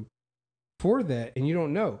through for that, and you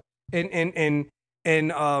don't know.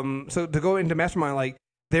 So to go into Mastermind, like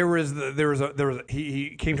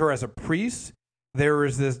he came to her as a priest. There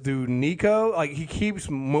was this dude Nico. Like he keeps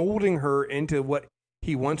molding her into what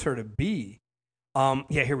he wants her to be.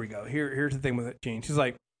 Here we go. Here's the thing with Jean. She's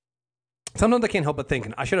like, sometimes I can't help but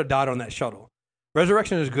thinking I should have died on that shuttle.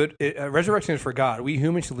 Resurrection is good. Resurrection is for God. We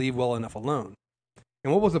humans should leave well enough alone.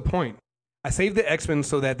 And what was the point? I saved the X-Men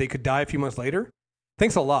so that they could die a few months later?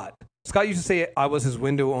 Thanks a lot. Scott used to say I was his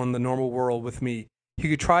window on the normal world with me. He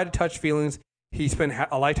could try to touch feelings he spent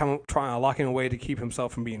a lifetime locking away to keep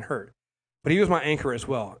himself from being hurt. But he was my anchor as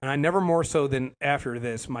well. And I never more so than after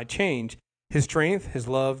this, my change, his strength, his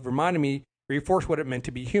love, reminded me, reinforced what it meant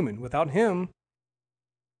to be human. Without him,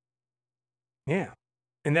 yeah.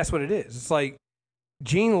 And that's what it is. It's like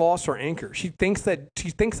Jean lost her anchor. She thinks that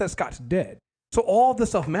Scott's dead. So all of this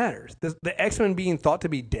stuff matters. The X-Men being thought to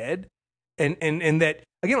be dead, and that,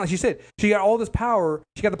 again, like she said, she got all this power.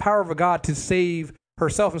 She got the power of a god to save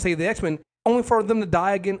herself and save the X-Men, only for them to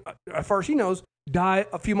die again, as far as she knows, die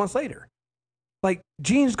a few months later. Like,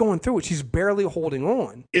 Jean's going through it. She's barely holding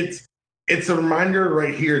on. It's a reminder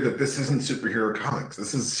right here that this isn't superhero comics.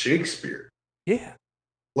 This is Shakespeare. Yeah.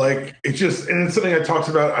 Like, it's just, and it's something I talked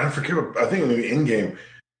about, I forget, I think maybe in-game,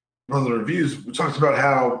 one of the reviews, we talked about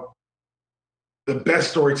how the best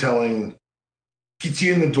storytelling gets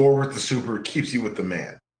you in the door with the super, keeps you with the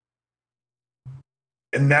man.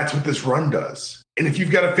 And that's what this run does. And if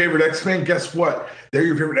you've got a favorite X-Men, guess what? They're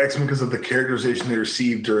your favorite X-Men because of the characterization they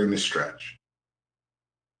received during this stretch.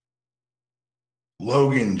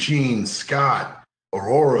 Logan, Jean, Scott,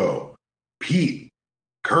 Aurora, Pete,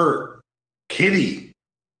 Kurt, Kitty.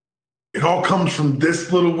 It all comes from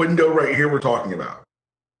this little window right here we're talking about.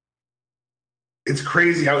 It's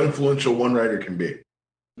crazy how influential one writer can be.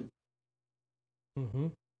 Mm-hmm.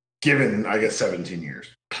 Given, I guess, 17 years.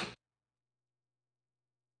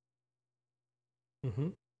 Mm-hmm.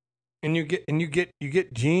 And you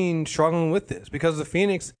get Jean struggling with this because the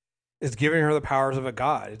Phoenix is giving her the powers of a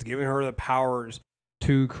god. It's giving her the powers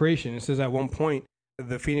to creation. It says at one point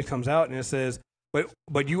the Phoenix comes out and it says,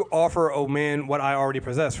 "But you offer, O man, what I already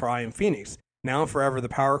possess, for I am Phoenix. Now and forever the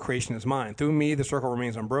power of creation is mine. Through me the circle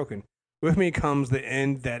remains unbroken. With me comes the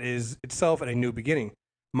end that is itself a new beginning.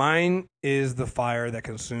 Mine is the fire that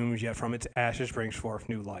consumes, yet from its ashes brings forth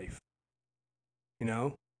new life." You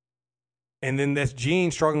know? And then that's Jean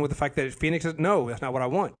struggling with the fact that Phoenix says, no, that's not what I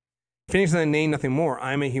want. Phoenix doesn't name nothing more.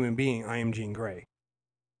 I am a human being. I am Jean Grey.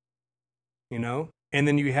 You know? And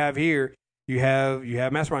then you have here, you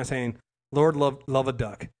have Mastermind saying, Lord, love a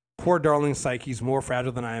duck. Poor darling Psyche's more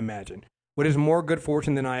fragile than I imagined. What is more good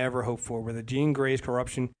fortune than I ever hoped for, with a Jean Grey's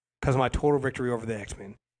corruption because of my total victory over the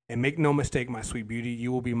X-Men. And make no mistake, my sweet beauty,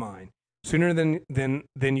 you will be mine. Sooner than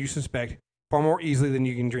you suspect, far more easily than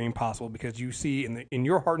you can dream possible, because you see in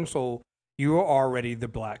your heart and soul, you are already the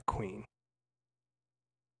Black Queen.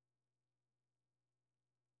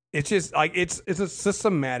 It's just like it's a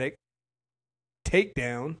systematic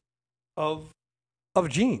takedown of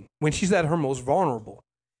Jean when she's at her most vulnerable,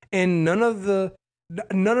 and none of the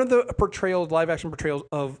portrayals, live action portrayals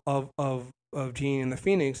of Jean and the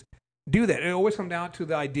Phoenix do that. It always comes down to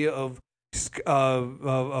the idea of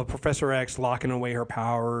Professor X locking away her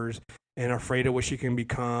powers and afraid of what she can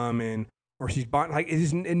become, or she's like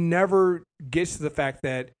it never gets to the fact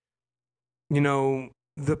that, you know,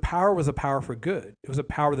 the power was a power for good. It was a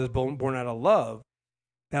power that's born out of love.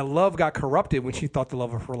 That love got corrupted when she thought the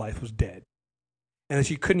love of her life was dead, and that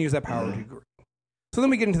she couldn't use that power to agree. So then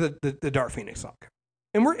we get into the Dark Phoenix saga.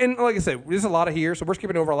 And like I said, there's a lot of here, so we're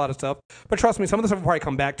skipping over a lot of stuff. But trust me, some of the stuff we'll probably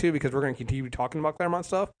come back to because we're going to continue talking about Claremont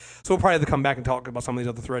stuff. So we'll probably have to come back and talk about some of these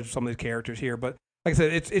other threads, some of these characters here. But like I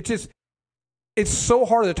said, it's so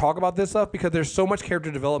hard to talk about this stuff because there's so much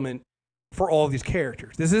character development for all of these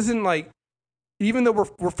characters. This isn't like, even though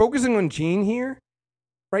we're focusing on Jean here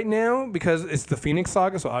right now because it's the Phoenix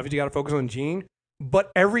saga, so obviously you got to focus on Jean.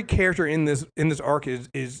 But every character in this arc is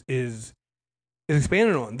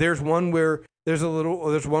expanded on. There's one where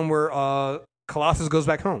Colossus goes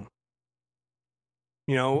back home.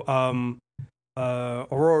 You know,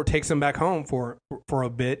 Aurora takes him back home for a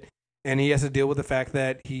bit, and he has to deal with the fact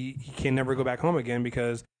that he can never go back home again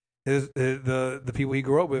because the people he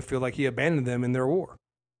grew up with feel like he abandoned them in their war.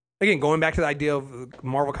 Again, going back to the idea of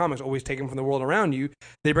Marvel Comics always taken from the world around you,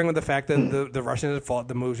 they bring up the fact that the Russians had fought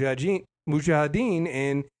the Mujahideen,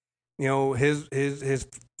 and you know his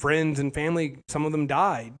friends and family, some of them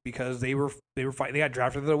died because they were fighting. They got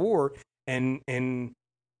drafted to the war, and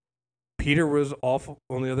Peter was off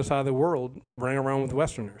on the other side of the world running around with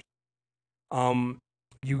Westerners.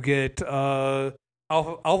 You get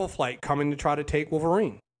Alpha Flight coming to try to take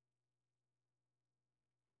Wolverine.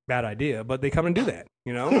 bad idea, but they come and do that.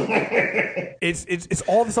 You know, it's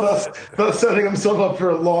all this stuff. Thus setting himself up for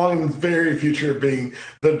a long and very future of being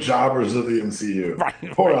the jobbers of the MCU.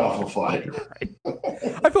 Right, poor Alpha Flight. Right.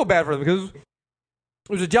 I feel bad for them because it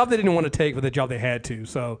was a job they didn't want to take, but the job they had to.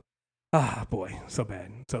 So, boy, so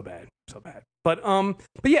bad. But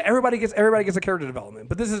yeah, everybody gets a character development.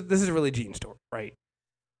 But this is really Jean's story, right?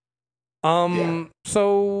 So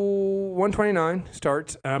 129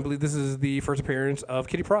 starts. I believe this is the first appearance of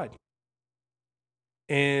Kitty Pryde.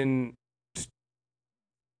 And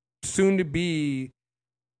soon to be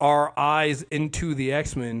our eyes into the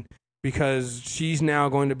X-Men, because she's now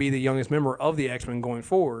going to be the youngest member of the X-Men going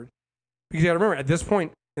forward. Because you got to remember, at this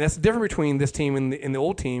point, and that's the difference between this team and the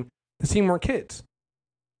old team, this team weren't kids.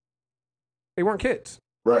 They weren't kids.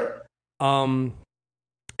 Right. And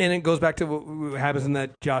it goes back to what happens in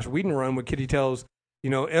that Joss Whedon run where Kitty tells,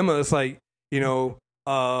 Emma, it's like,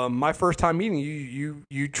 my first time meeting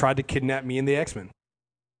you tried to kidnap me and the X-Men.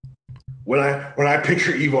 When I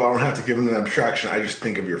picture evil, I don't have to give them an abstraction. I just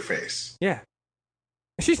think of your face. Yeah.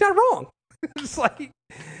 She's not wrong. It's like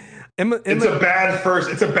Emma, it's a bad first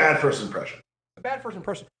impression. A bad first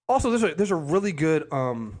impression. Also, there's a really good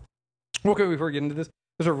okay, before we get into this,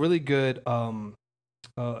 there's a really good another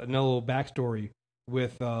little backstory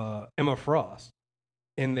with Emma Frost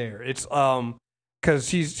in there. It's because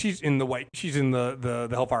she's in the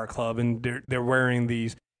Hellfire Club, and they're wearing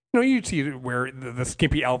these. You see her wear the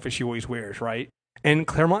skimpy outfit she always wears, right? And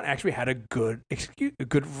Claremont actually had a good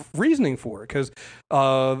reasoning for it, because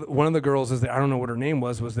one of the girls I don't know what her name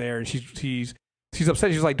was there, and she's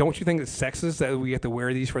upset. She's like, "Don't you think it's sexist that we have to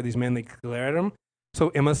wear these for these men? They glare at them." So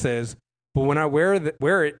Emma says, "But when I wear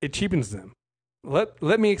it, it cheapens them."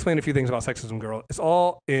 Let me explain a few things about sexism, girl. It's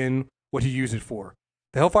all in what you use it for.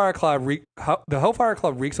 The Hellfire Club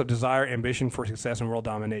reeks of desire, ambition for success, and world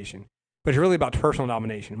domination. But it's really about personal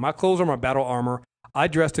domination. My clothes are my battle armor. I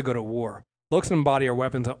dress to go to war. Looks and body are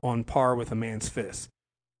weapons on par with a man's fist.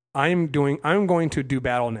 I'm going to do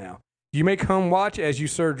battle now. You may come watch as you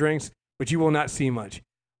serve drinks, but you will not see much.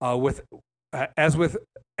 As with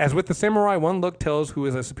the samurai, one look tells who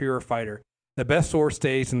is a superior fighter. The best sword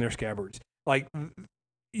stays in their scabbards. Like,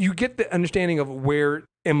 you get the understanding of where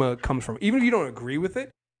Emma comes from. Even if you don't agree with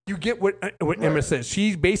it, you get what Emma says.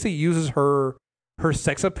 She basically uses her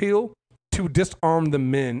sex appeal to disarm the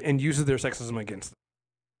men and uses their sexism against them.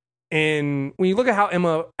 And when you look at how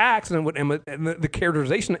Emma acts and the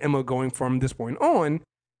characterization of Emma going from this point on,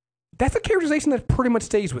 that's a characterization that pretty much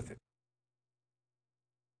stays with it.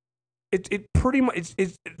 It pretty much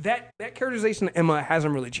that characterization of Emma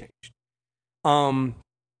hasn't really changed. And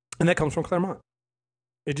that comes from Claremont.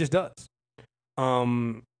 It just does.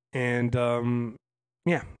 Yeah.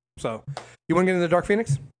 So, you want to get into the Dark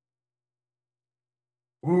Phoenix?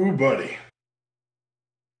 Ooh, buddy.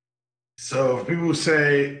 So, people who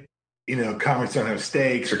say, comics don't have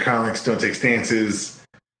stakes or comics don't take stances,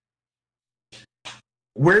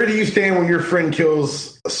 where do you stand when your friend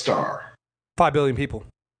kills a star? 5 billion people.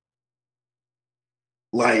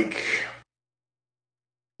 Like,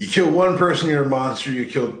 you kill one person, you're a monster. You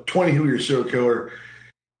kill 20 who you're a serial killer.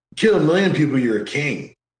 You kill 1 million people, you're a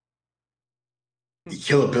king. You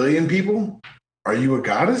kill 1 billion people, are you a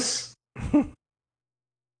goddess? And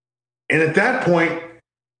at that point,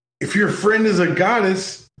 if your friend is a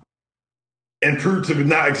goddess and proved to be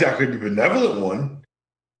not exactly the benevolent one,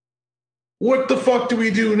 what the fuck do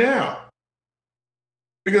we do now?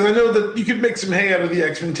 Because I know that you could make some hay out of the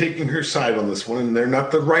X-Men taking her side on this one, and they're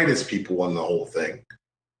not the rightest people on the whole thing.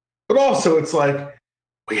 But also, it's like,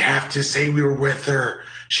 we have to say we were with her.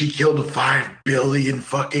 She killed 5 billion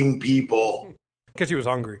fucking people. Because she was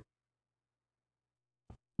hungry.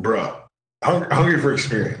 Bruh. Hungry for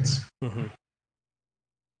experience. Mm-hmm.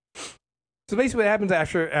 So basically what happens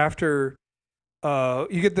after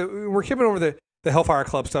you get we're skipping over the Hellfire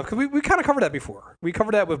Club stuff, because we kind of covered that before. We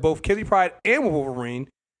covered that with both Kitty Pryde and with Wolverine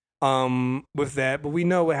with that, but we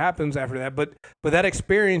know what happens after that. But that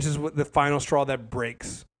experience is what the final straw that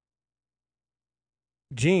breaks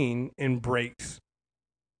Jean and breaks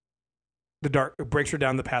her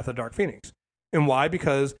down the path of Dark Phoenix. And why?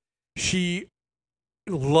 Because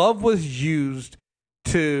love was used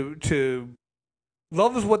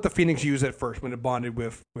love is what the Phoenix used at first when it bonded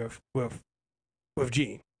with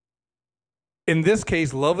Jean. In this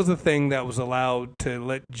case, love is the thing that was allowed to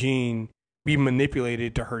let Jean be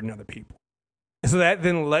manipulated to hurting other people. And so that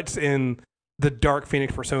then lets in the Dark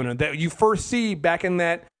Phoenix persona that you first see back in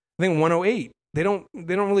that, I think, 108. They don't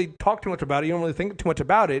really talk too much about it. You don't really think too much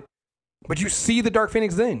about it. But you see the Dark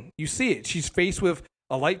Phoenix then. You see it. She's faced with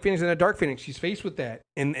a Light Phoenix and a Dark Phoenix. She's faced with that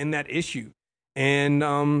in that issue. And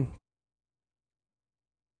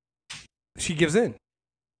she gives in.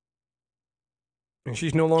 And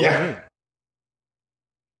she's no longer Jean.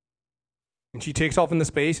 And she takes off into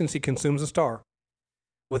space and she consumes a star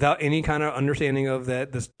without any kind of understanding of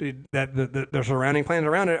that the surrounding planets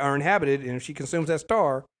around it are inhabited. And if she consumes that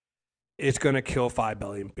star, it's going to kill 5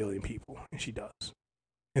 billion people. And she does.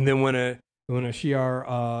 And then when a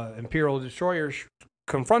Shi'ar Imperial destroyer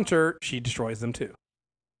confronts her, she destroys them too.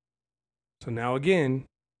 So now again,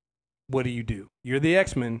 what do? You're the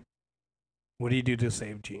X-Men. What do you do to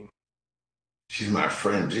save Jean? She's my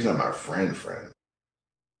friend. She's not my friend.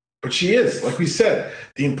 But she is. Like we said,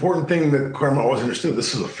 the important thing that Claremont always understood,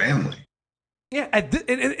 this is a family. Yeah, at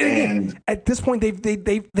this point,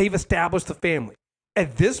 they've established the family.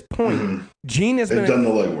 At this point, Jean has done the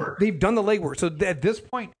legwork. They've done the legwork. So at this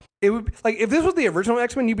point, it would like if this was the original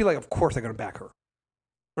X-Men, you'd be like, of course they're going to back her,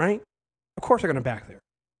 right? Of course they're going to back her.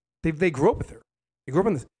 They grew up with her. They grew up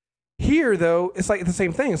in this. Here, though, it's like the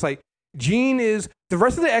same thing. It's like Jean is the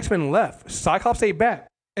rest of the X-Men left. Cyclops stayed back,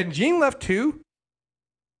 and Jean left too.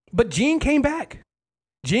 But Jean came back.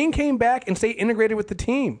 Jean came back and stayed integrated with the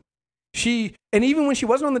team. And even when she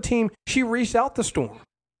wasn't on the team, she reached out to Storm.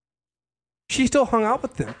 She still hung out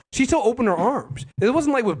with them. She still opened her arms. It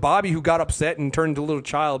wasn't like with Bobby, who got upset and turned into a little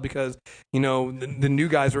child because, the new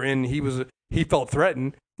guys were in. He felt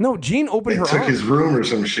threatened. No, Jean opened her arms. Took his room or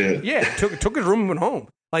some shit. Yeah, took his room and went home.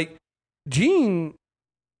 Like, Jean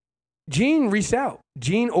reached out.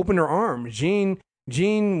 Jean opened her arms.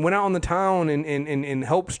 Jean went out on the town and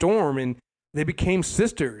helped Storm, and they became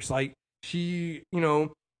sisters. Like, she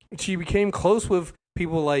became close with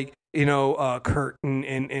people like, Kurt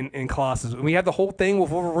and Colossus. And we had the whole thing with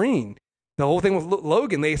Wolverine, the whole thing with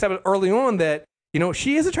Logan. They established early on that,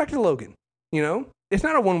 she is attracted to Logan. It's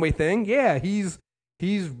not a one-way thing. Yeah, he's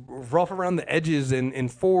rough around the edges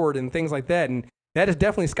and forward and things like that. And that is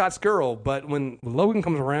definitely Scott's girl. But when Logan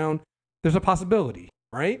comes around, there's a possibility,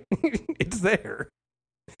 right? It's there.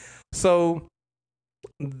 So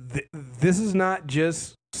this is not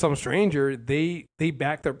just some stranger. They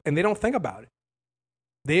back their, and they don't think about it.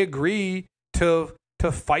 They agree to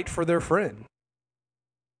fight for their friend.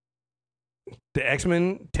 The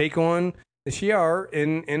X-Men take on the Shi'ar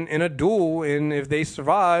in a duel, and if they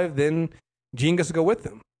survive, then Jean gets to go with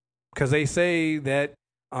them, because they say that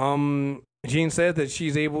Jean said that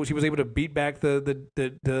she was able to beat back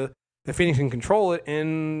the Phoenix and control it,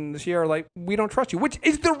 and the Shi'ar are like, we don't trust you, which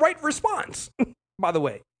is the right response. By the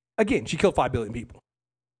way, again, she killed 5 billion people.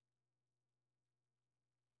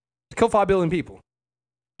 She killed 5 billion people.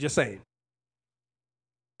 Just saying.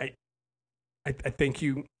 I think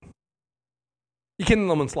you can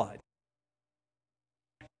let them slide.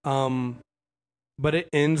 But it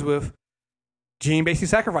ends with Jean basically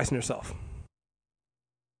sacrificing herself.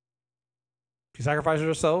 She sacrifices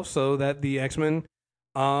herself so that the X-Men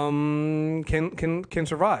can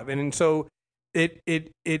survive, and so it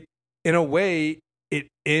in a way it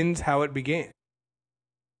ends how it began,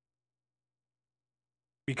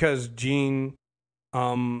 because Jean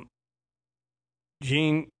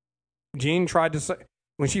tried to say,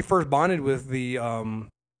 when she first bonded with the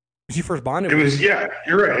it was, yeah,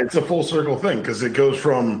 you're right, it's a full circle thing, because it goes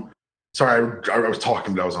from, sorry, I was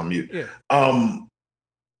talking but I was on mute. Yeah.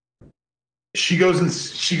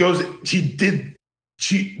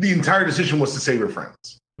 The entire decision was to save her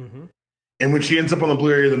friends. Mm-hmm. And when she ends up on the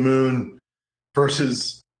blue area of the moon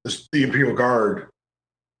versus the Imperial Guard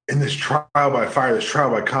in this trial by fire, this trial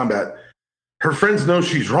by combat, her friends know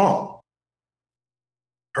she's wrong.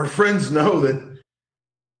 Her friends know that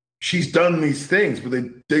she's done these things, but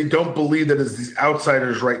they don't believe that it's these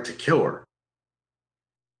outsiders' right to kill her.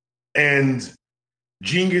 And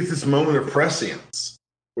Jean gets this moment of prescience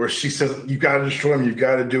where she says, you've got to destroy him, you've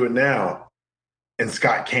got to do it now. And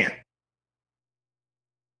Scott can't.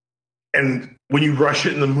 And when you rush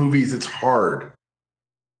it in the movies, it's hard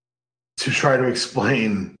to try to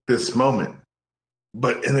explain this moment.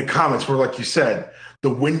 But in the comics, where, like you said, the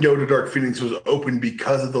window to Dark Phoenix was open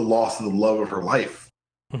because of the loss of the love of her life.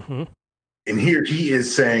 Mm-hmm. And here he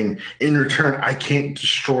is saying, in return, I can't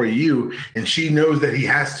destroy you. And she knows that he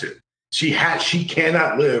has to. She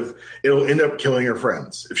cannot live. It'll end up killing her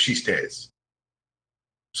friends if she stays.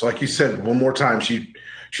 So like you said, one more time, she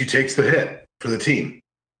takes the hit for the team.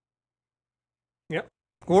 Yep.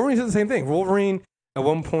 Wolverine said the same thing. Wolverine, at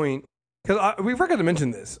one point, because we forgot to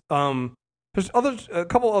mention this, there's a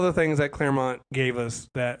couple other things that Claremont gave us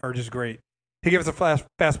that are just great. He gave us a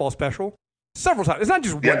fastball special several times. It's not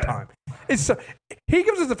just one time. He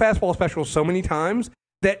gives us a fastball special so many times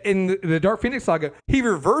that in the Dark Phoenix saga, he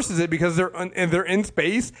reverses it because they're in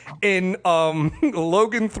space, and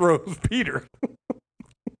Logan throws Peter.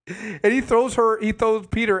 And he throws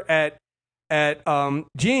Peter at at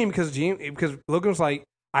Jean because Logan was like,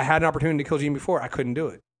 I had an opportunity to kill Jean before, I couldn't do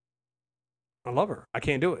it. I love her. I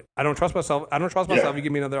can't do it. I don't trust myself. You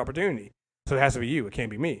give me another opportunity, so it has to be you. It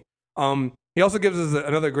can't be me. He also gives us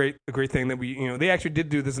another great thing that we, they actually did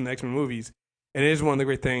do this in the X-Men movies, and it is one of the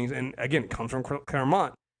great things. And again, it comes from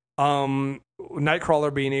Claremont.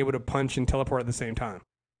 Nightcrawler being able to punch and teleport at the same time.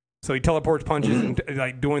 So he teleports, punches, and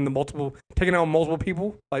like doing taking out multiple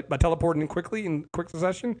people like by teleporting quickly in quick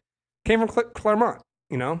succession, came from Claremont.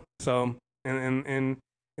 So and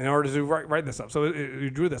in order to write this up, so he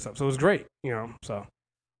drew this up, so it was great. So,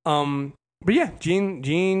 but yeah,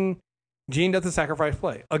 Jean does the sacrifice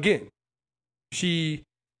play again. She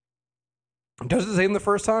does the same the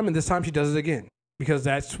first time, and this time she does it again because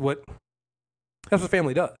that's what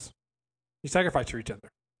family does. You sacrifice for each other,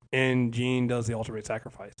 and Jean does the ultimate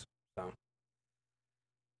sacrifice. So,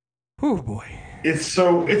 oh boy, it's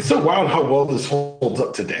so wild how well this holds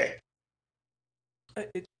up today.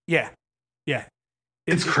 Yeah.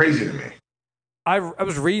 It's crazy to me. I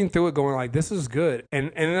was reading through it, going like, "This is good,"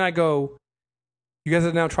 and then I go, "You guys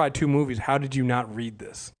have now tried 2 movies. How did you not read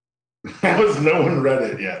this?" No one read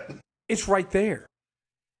it yet. It's right there.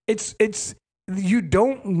 It's you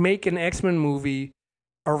don't make an X-Men movie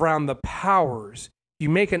around the powers. You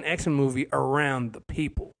make an X-Men movie around the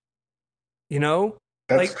people.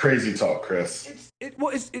 That's crazy talk, Chris.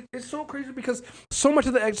 It's so crazy because so much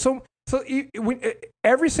of the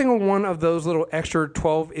every single one of those little extra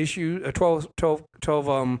 12 issues, 12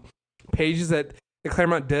 pages that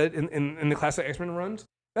Claremont did in the classic X-Men runs,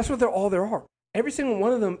 that's what all there are. Every single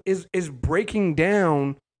one of them is breaking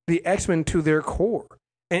down the X-Men to their core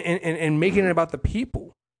and making it about the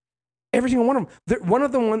people. Every single one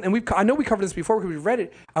of them. And I know we covered this before because we read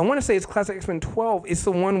it. I want to say it's Classic X-Men 12. It's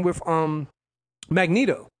the one with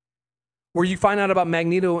Magneto, where you find out about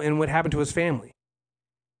Magneto and what happened to his family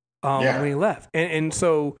when he left. And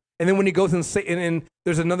then when he goes and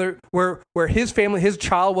there's another where his family, his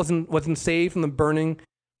child wasn't saved from the burning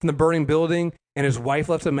building, and his wife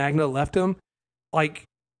left him. Magneto left him.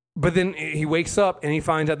 But then he wakes up and he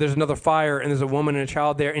finds out there's another fire and there's a woman and a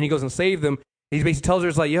child there, and he goes and saves them. He basically tells her,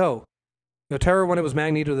 it's like, yo, the terror when it was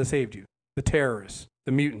Magneto that saved you, the terrorist,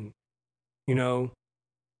 the mutant,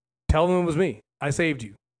 tell them it was me. I saved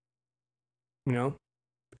you.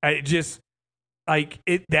 I just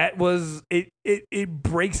it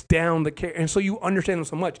breaks down the character, and so you understand him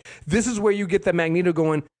so much. This is where you get that Magneto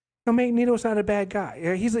going, no, Magneto's not a bad guy.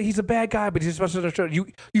 Yeah, he's a bad guy, but he's supposed to understand.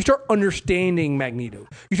 You start understanding Magneto.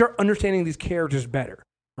 You start understanding these characters better,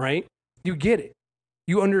 right? You get it.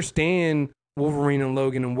 You understand Wolverine and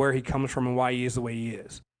Logan and where he comes from and why he is the way he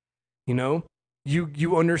is. You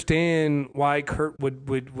understand why Kurt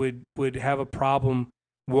would have a problem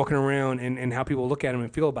walking around and how people look at him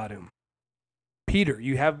and feel about him. Peter,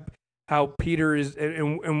 you have how Peter is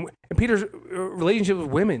and Peter's relationship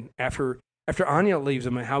with women after Anya leaves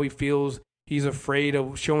him and how he feels he's afraid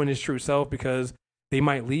of showing his true self because they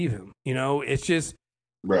might leave him. It's just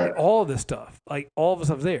all of this stuff, all of the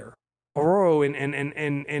stuff there. Aurora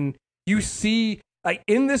and you see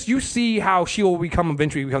in this, you see how she will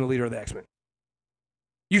eventually become the leader of the X-Men.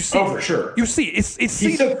 You see, for sure. You see, it's.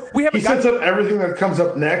 He sets up everything that comes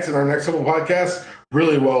up next in our next couple of podcasts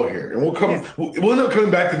really well here, and we'll end up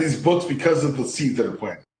coming back to these books because of the seeds that are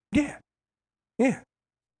planted. Yeah.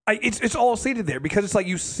 It's all seated there because it's like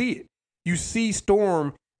you see it. You see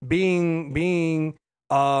Storm being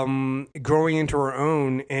growing into her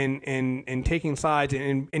own and taking sides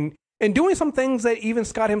and doing some things that even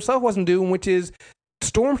Scott himself wasn't doing, which is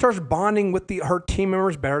Storm starts bonding with her team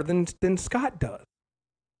members better than Scott does.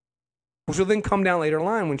 Which will then come down later in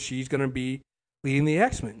line when she's going to be leading the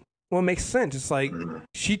X-Men. Well, it makes sense. It's like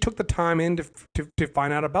she took the time in to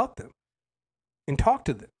find out about them and talk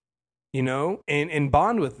to them, and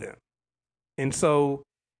bond with them. And so,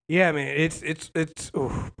 yeah, man, it's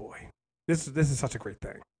oh boy, this is such a great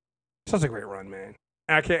thing, such a great run, man.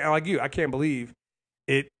 And I can't believe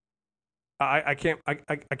it. I can't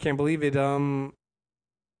believe it.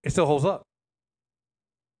 It still holds up.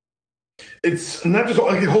 It's not just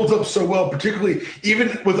it holds up so well, particularly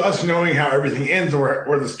even with us knowing how everything ends or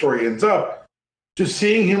where the story ends up. Just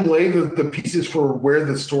seeing him lay the pieces for where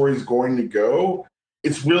the story is going to go,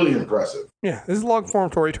 it's really impressive. Yeah, this is long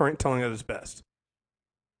form storytelling at its best,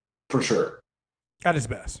 for sure. At its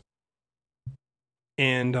best,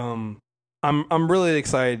 and I'm really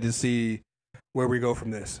excited to see where we go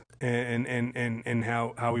from this and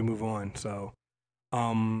how we move on. So,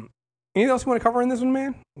 anything else you want to cover in this one,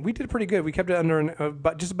 man? We did pretty good. We kept it under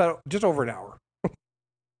just over an hour.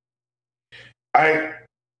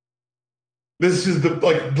 This is the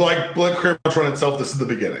like Claremont run itself. This is the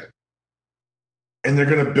beginning. and they're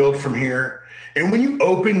going to build from here. And when you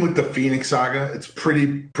open with the Phoenix Saga, it's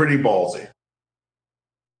pretty ballsy.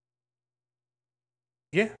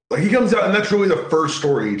 Yeah. Like he comes out, and that's really the first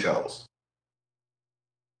story he tells.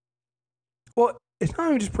 Well, it's not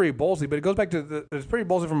even just pretty ballsy, but it goes back to it's pretty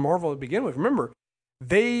ballsy from Marvel to begin with. Remember,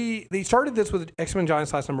 they started this with X-Men Giant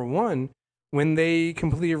Size #1 when they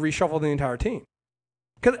completely reshuffled the entire team.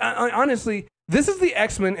 Because honestly, this is the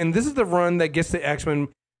X-Men, and this is the run that gets the X-Men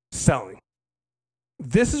selling.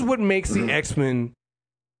 This is what makes the X-Men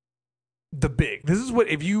the big. This is what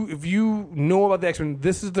if you know about the X-Men,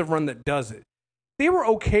 this is the run that does it. They were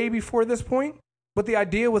okay before this point, but the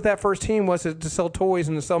idea with that first team was to sell toys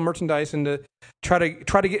and to sell merchandise and to try to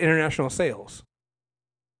get international sales.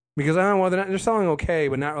 Because I don't know, they're selling okay,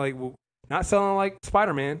 but not selling like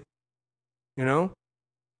Spider-Man. You know,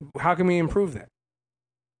 how can we improve that?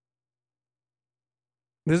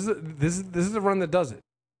 This is the run that does it.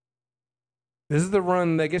 This is the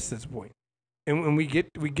run that gets to this point. And we get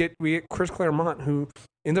Chris Claremont, who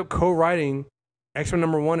ended up co-writing X-Men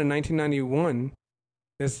 #1 in 1991.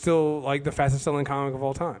 It's still like the fastest selling comic of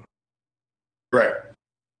all time. Right.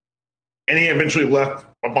 And he eventually left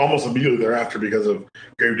almost immediately thereafter because of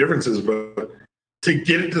grave differences. But to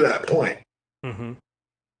get it to that point,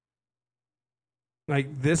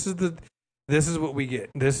 like this is what we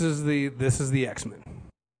get. This is the X-Men.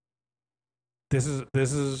 This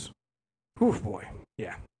is, oof, boy,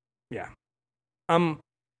 yeah. I'm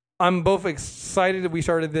both excited that we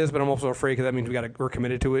started this, but I'm also afraid because that means we're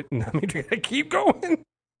committed to it, and that means we gotta keep going.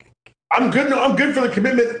 I'm good. No, I'm good for the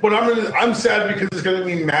commitment, but I'm sad because it's gonna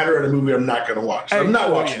mean matter at a movie I'm not gonna watch. So I'm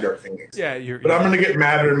not watching Dark Phoenix. Yeah, but I'm gonna get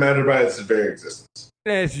madder and madder by its very existence.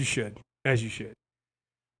 As you should.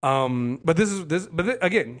 But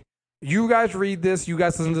again, you guys read this, you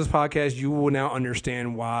guys listen to this podcast, you will now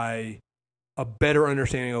understand a better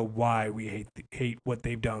understanding of why we hate what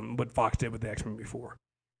they've done, what Fox did with the X-Men before.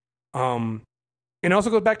 And it also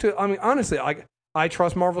goes back to, I mean, honestly, I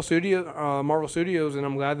trust Marvel Studios, and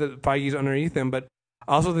I'm glad that Feige's underneath them. But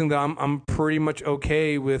I also think that I'm pretty much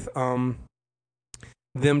okay with them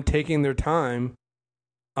taking their time,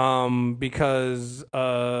 because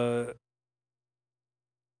to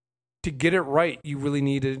get it right, you really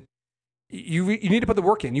need to you need to put the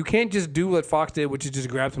work in. You can't just do what Fox did, which is just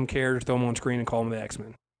grab some characters, throw them on screen, and call them the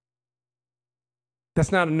X-Men.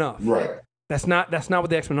 That's not enough. Right. That's not what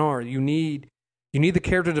the X-Men are. You need the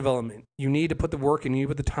character development. You need to put the work in. You need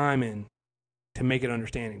to put the time in to make it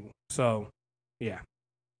understandable. So, yeah.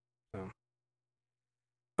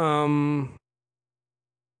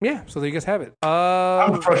 Yeah. So there you guys have it.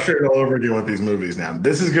 I'm frustrated all over again with these movies now.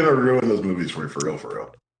 This is gonna ruin those movies for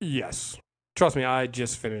real. Yes. Trust me. I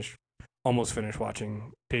just almost finished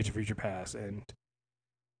watching Days of Future Past, and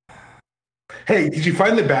hey, did you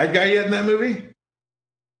find the bad guy yet in that movie?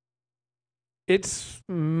 It's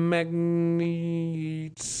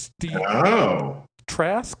Magni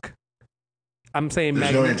Trask. I'm saying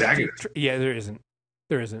there's no antagonist. Yeah, there isn't.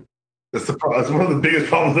 That's the problem. That's one of the biggest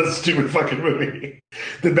problems with that stupid fucking movie.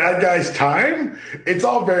 The bad guy's time. It's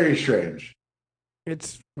all very strange.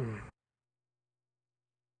 It's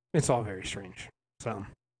all very strange. So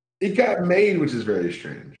it got made, which is very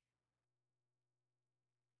strange.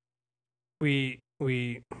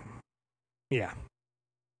 Yeah.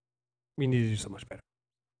 We need to do so much better.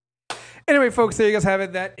 Anyway, folks, there you guys have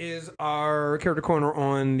it. That is our character corner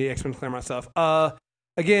on the X-Men Claremont stuff.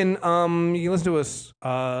 Again, you can listen to us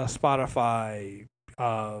Spotify,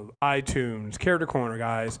 iTunes, Character Corner,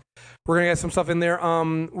 guys. We're gonna get some stuff in there.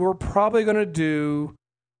 We're probably gonna do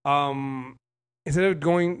instead of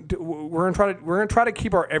going, we're gonna try to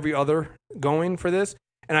keep our every other going for this.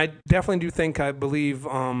 And I definitely do I believe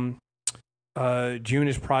June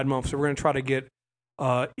is Pride Month, so we're gonna try to get.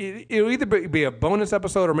 It'll either be a bonus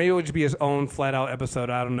episode or maybe it'll just be his own flat out episode.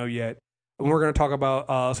 I don't know yet. And we're going to talk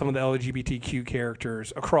about some of the LGBTQ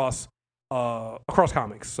characters across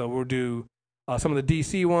comics. So we'll do some of the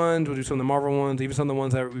DC ones, we'll do some of the Marvel ones, even some of the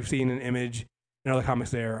ones that we've seen in Image and other comics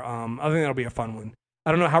there. I think that'll be a fun one. I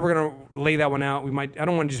don't know how we're going to lay that one out. I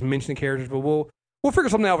don't want to just mention the characters, but we'll figure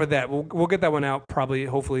something out with that. We'll get that one out probably,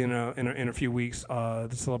 hopefully in a few weeks to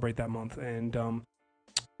celebrate that month, and we'll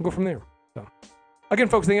go from there. So. Again,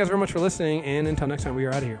 folks, thank you guys very much for listening, and until next time, we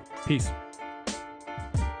are out of here. Peace.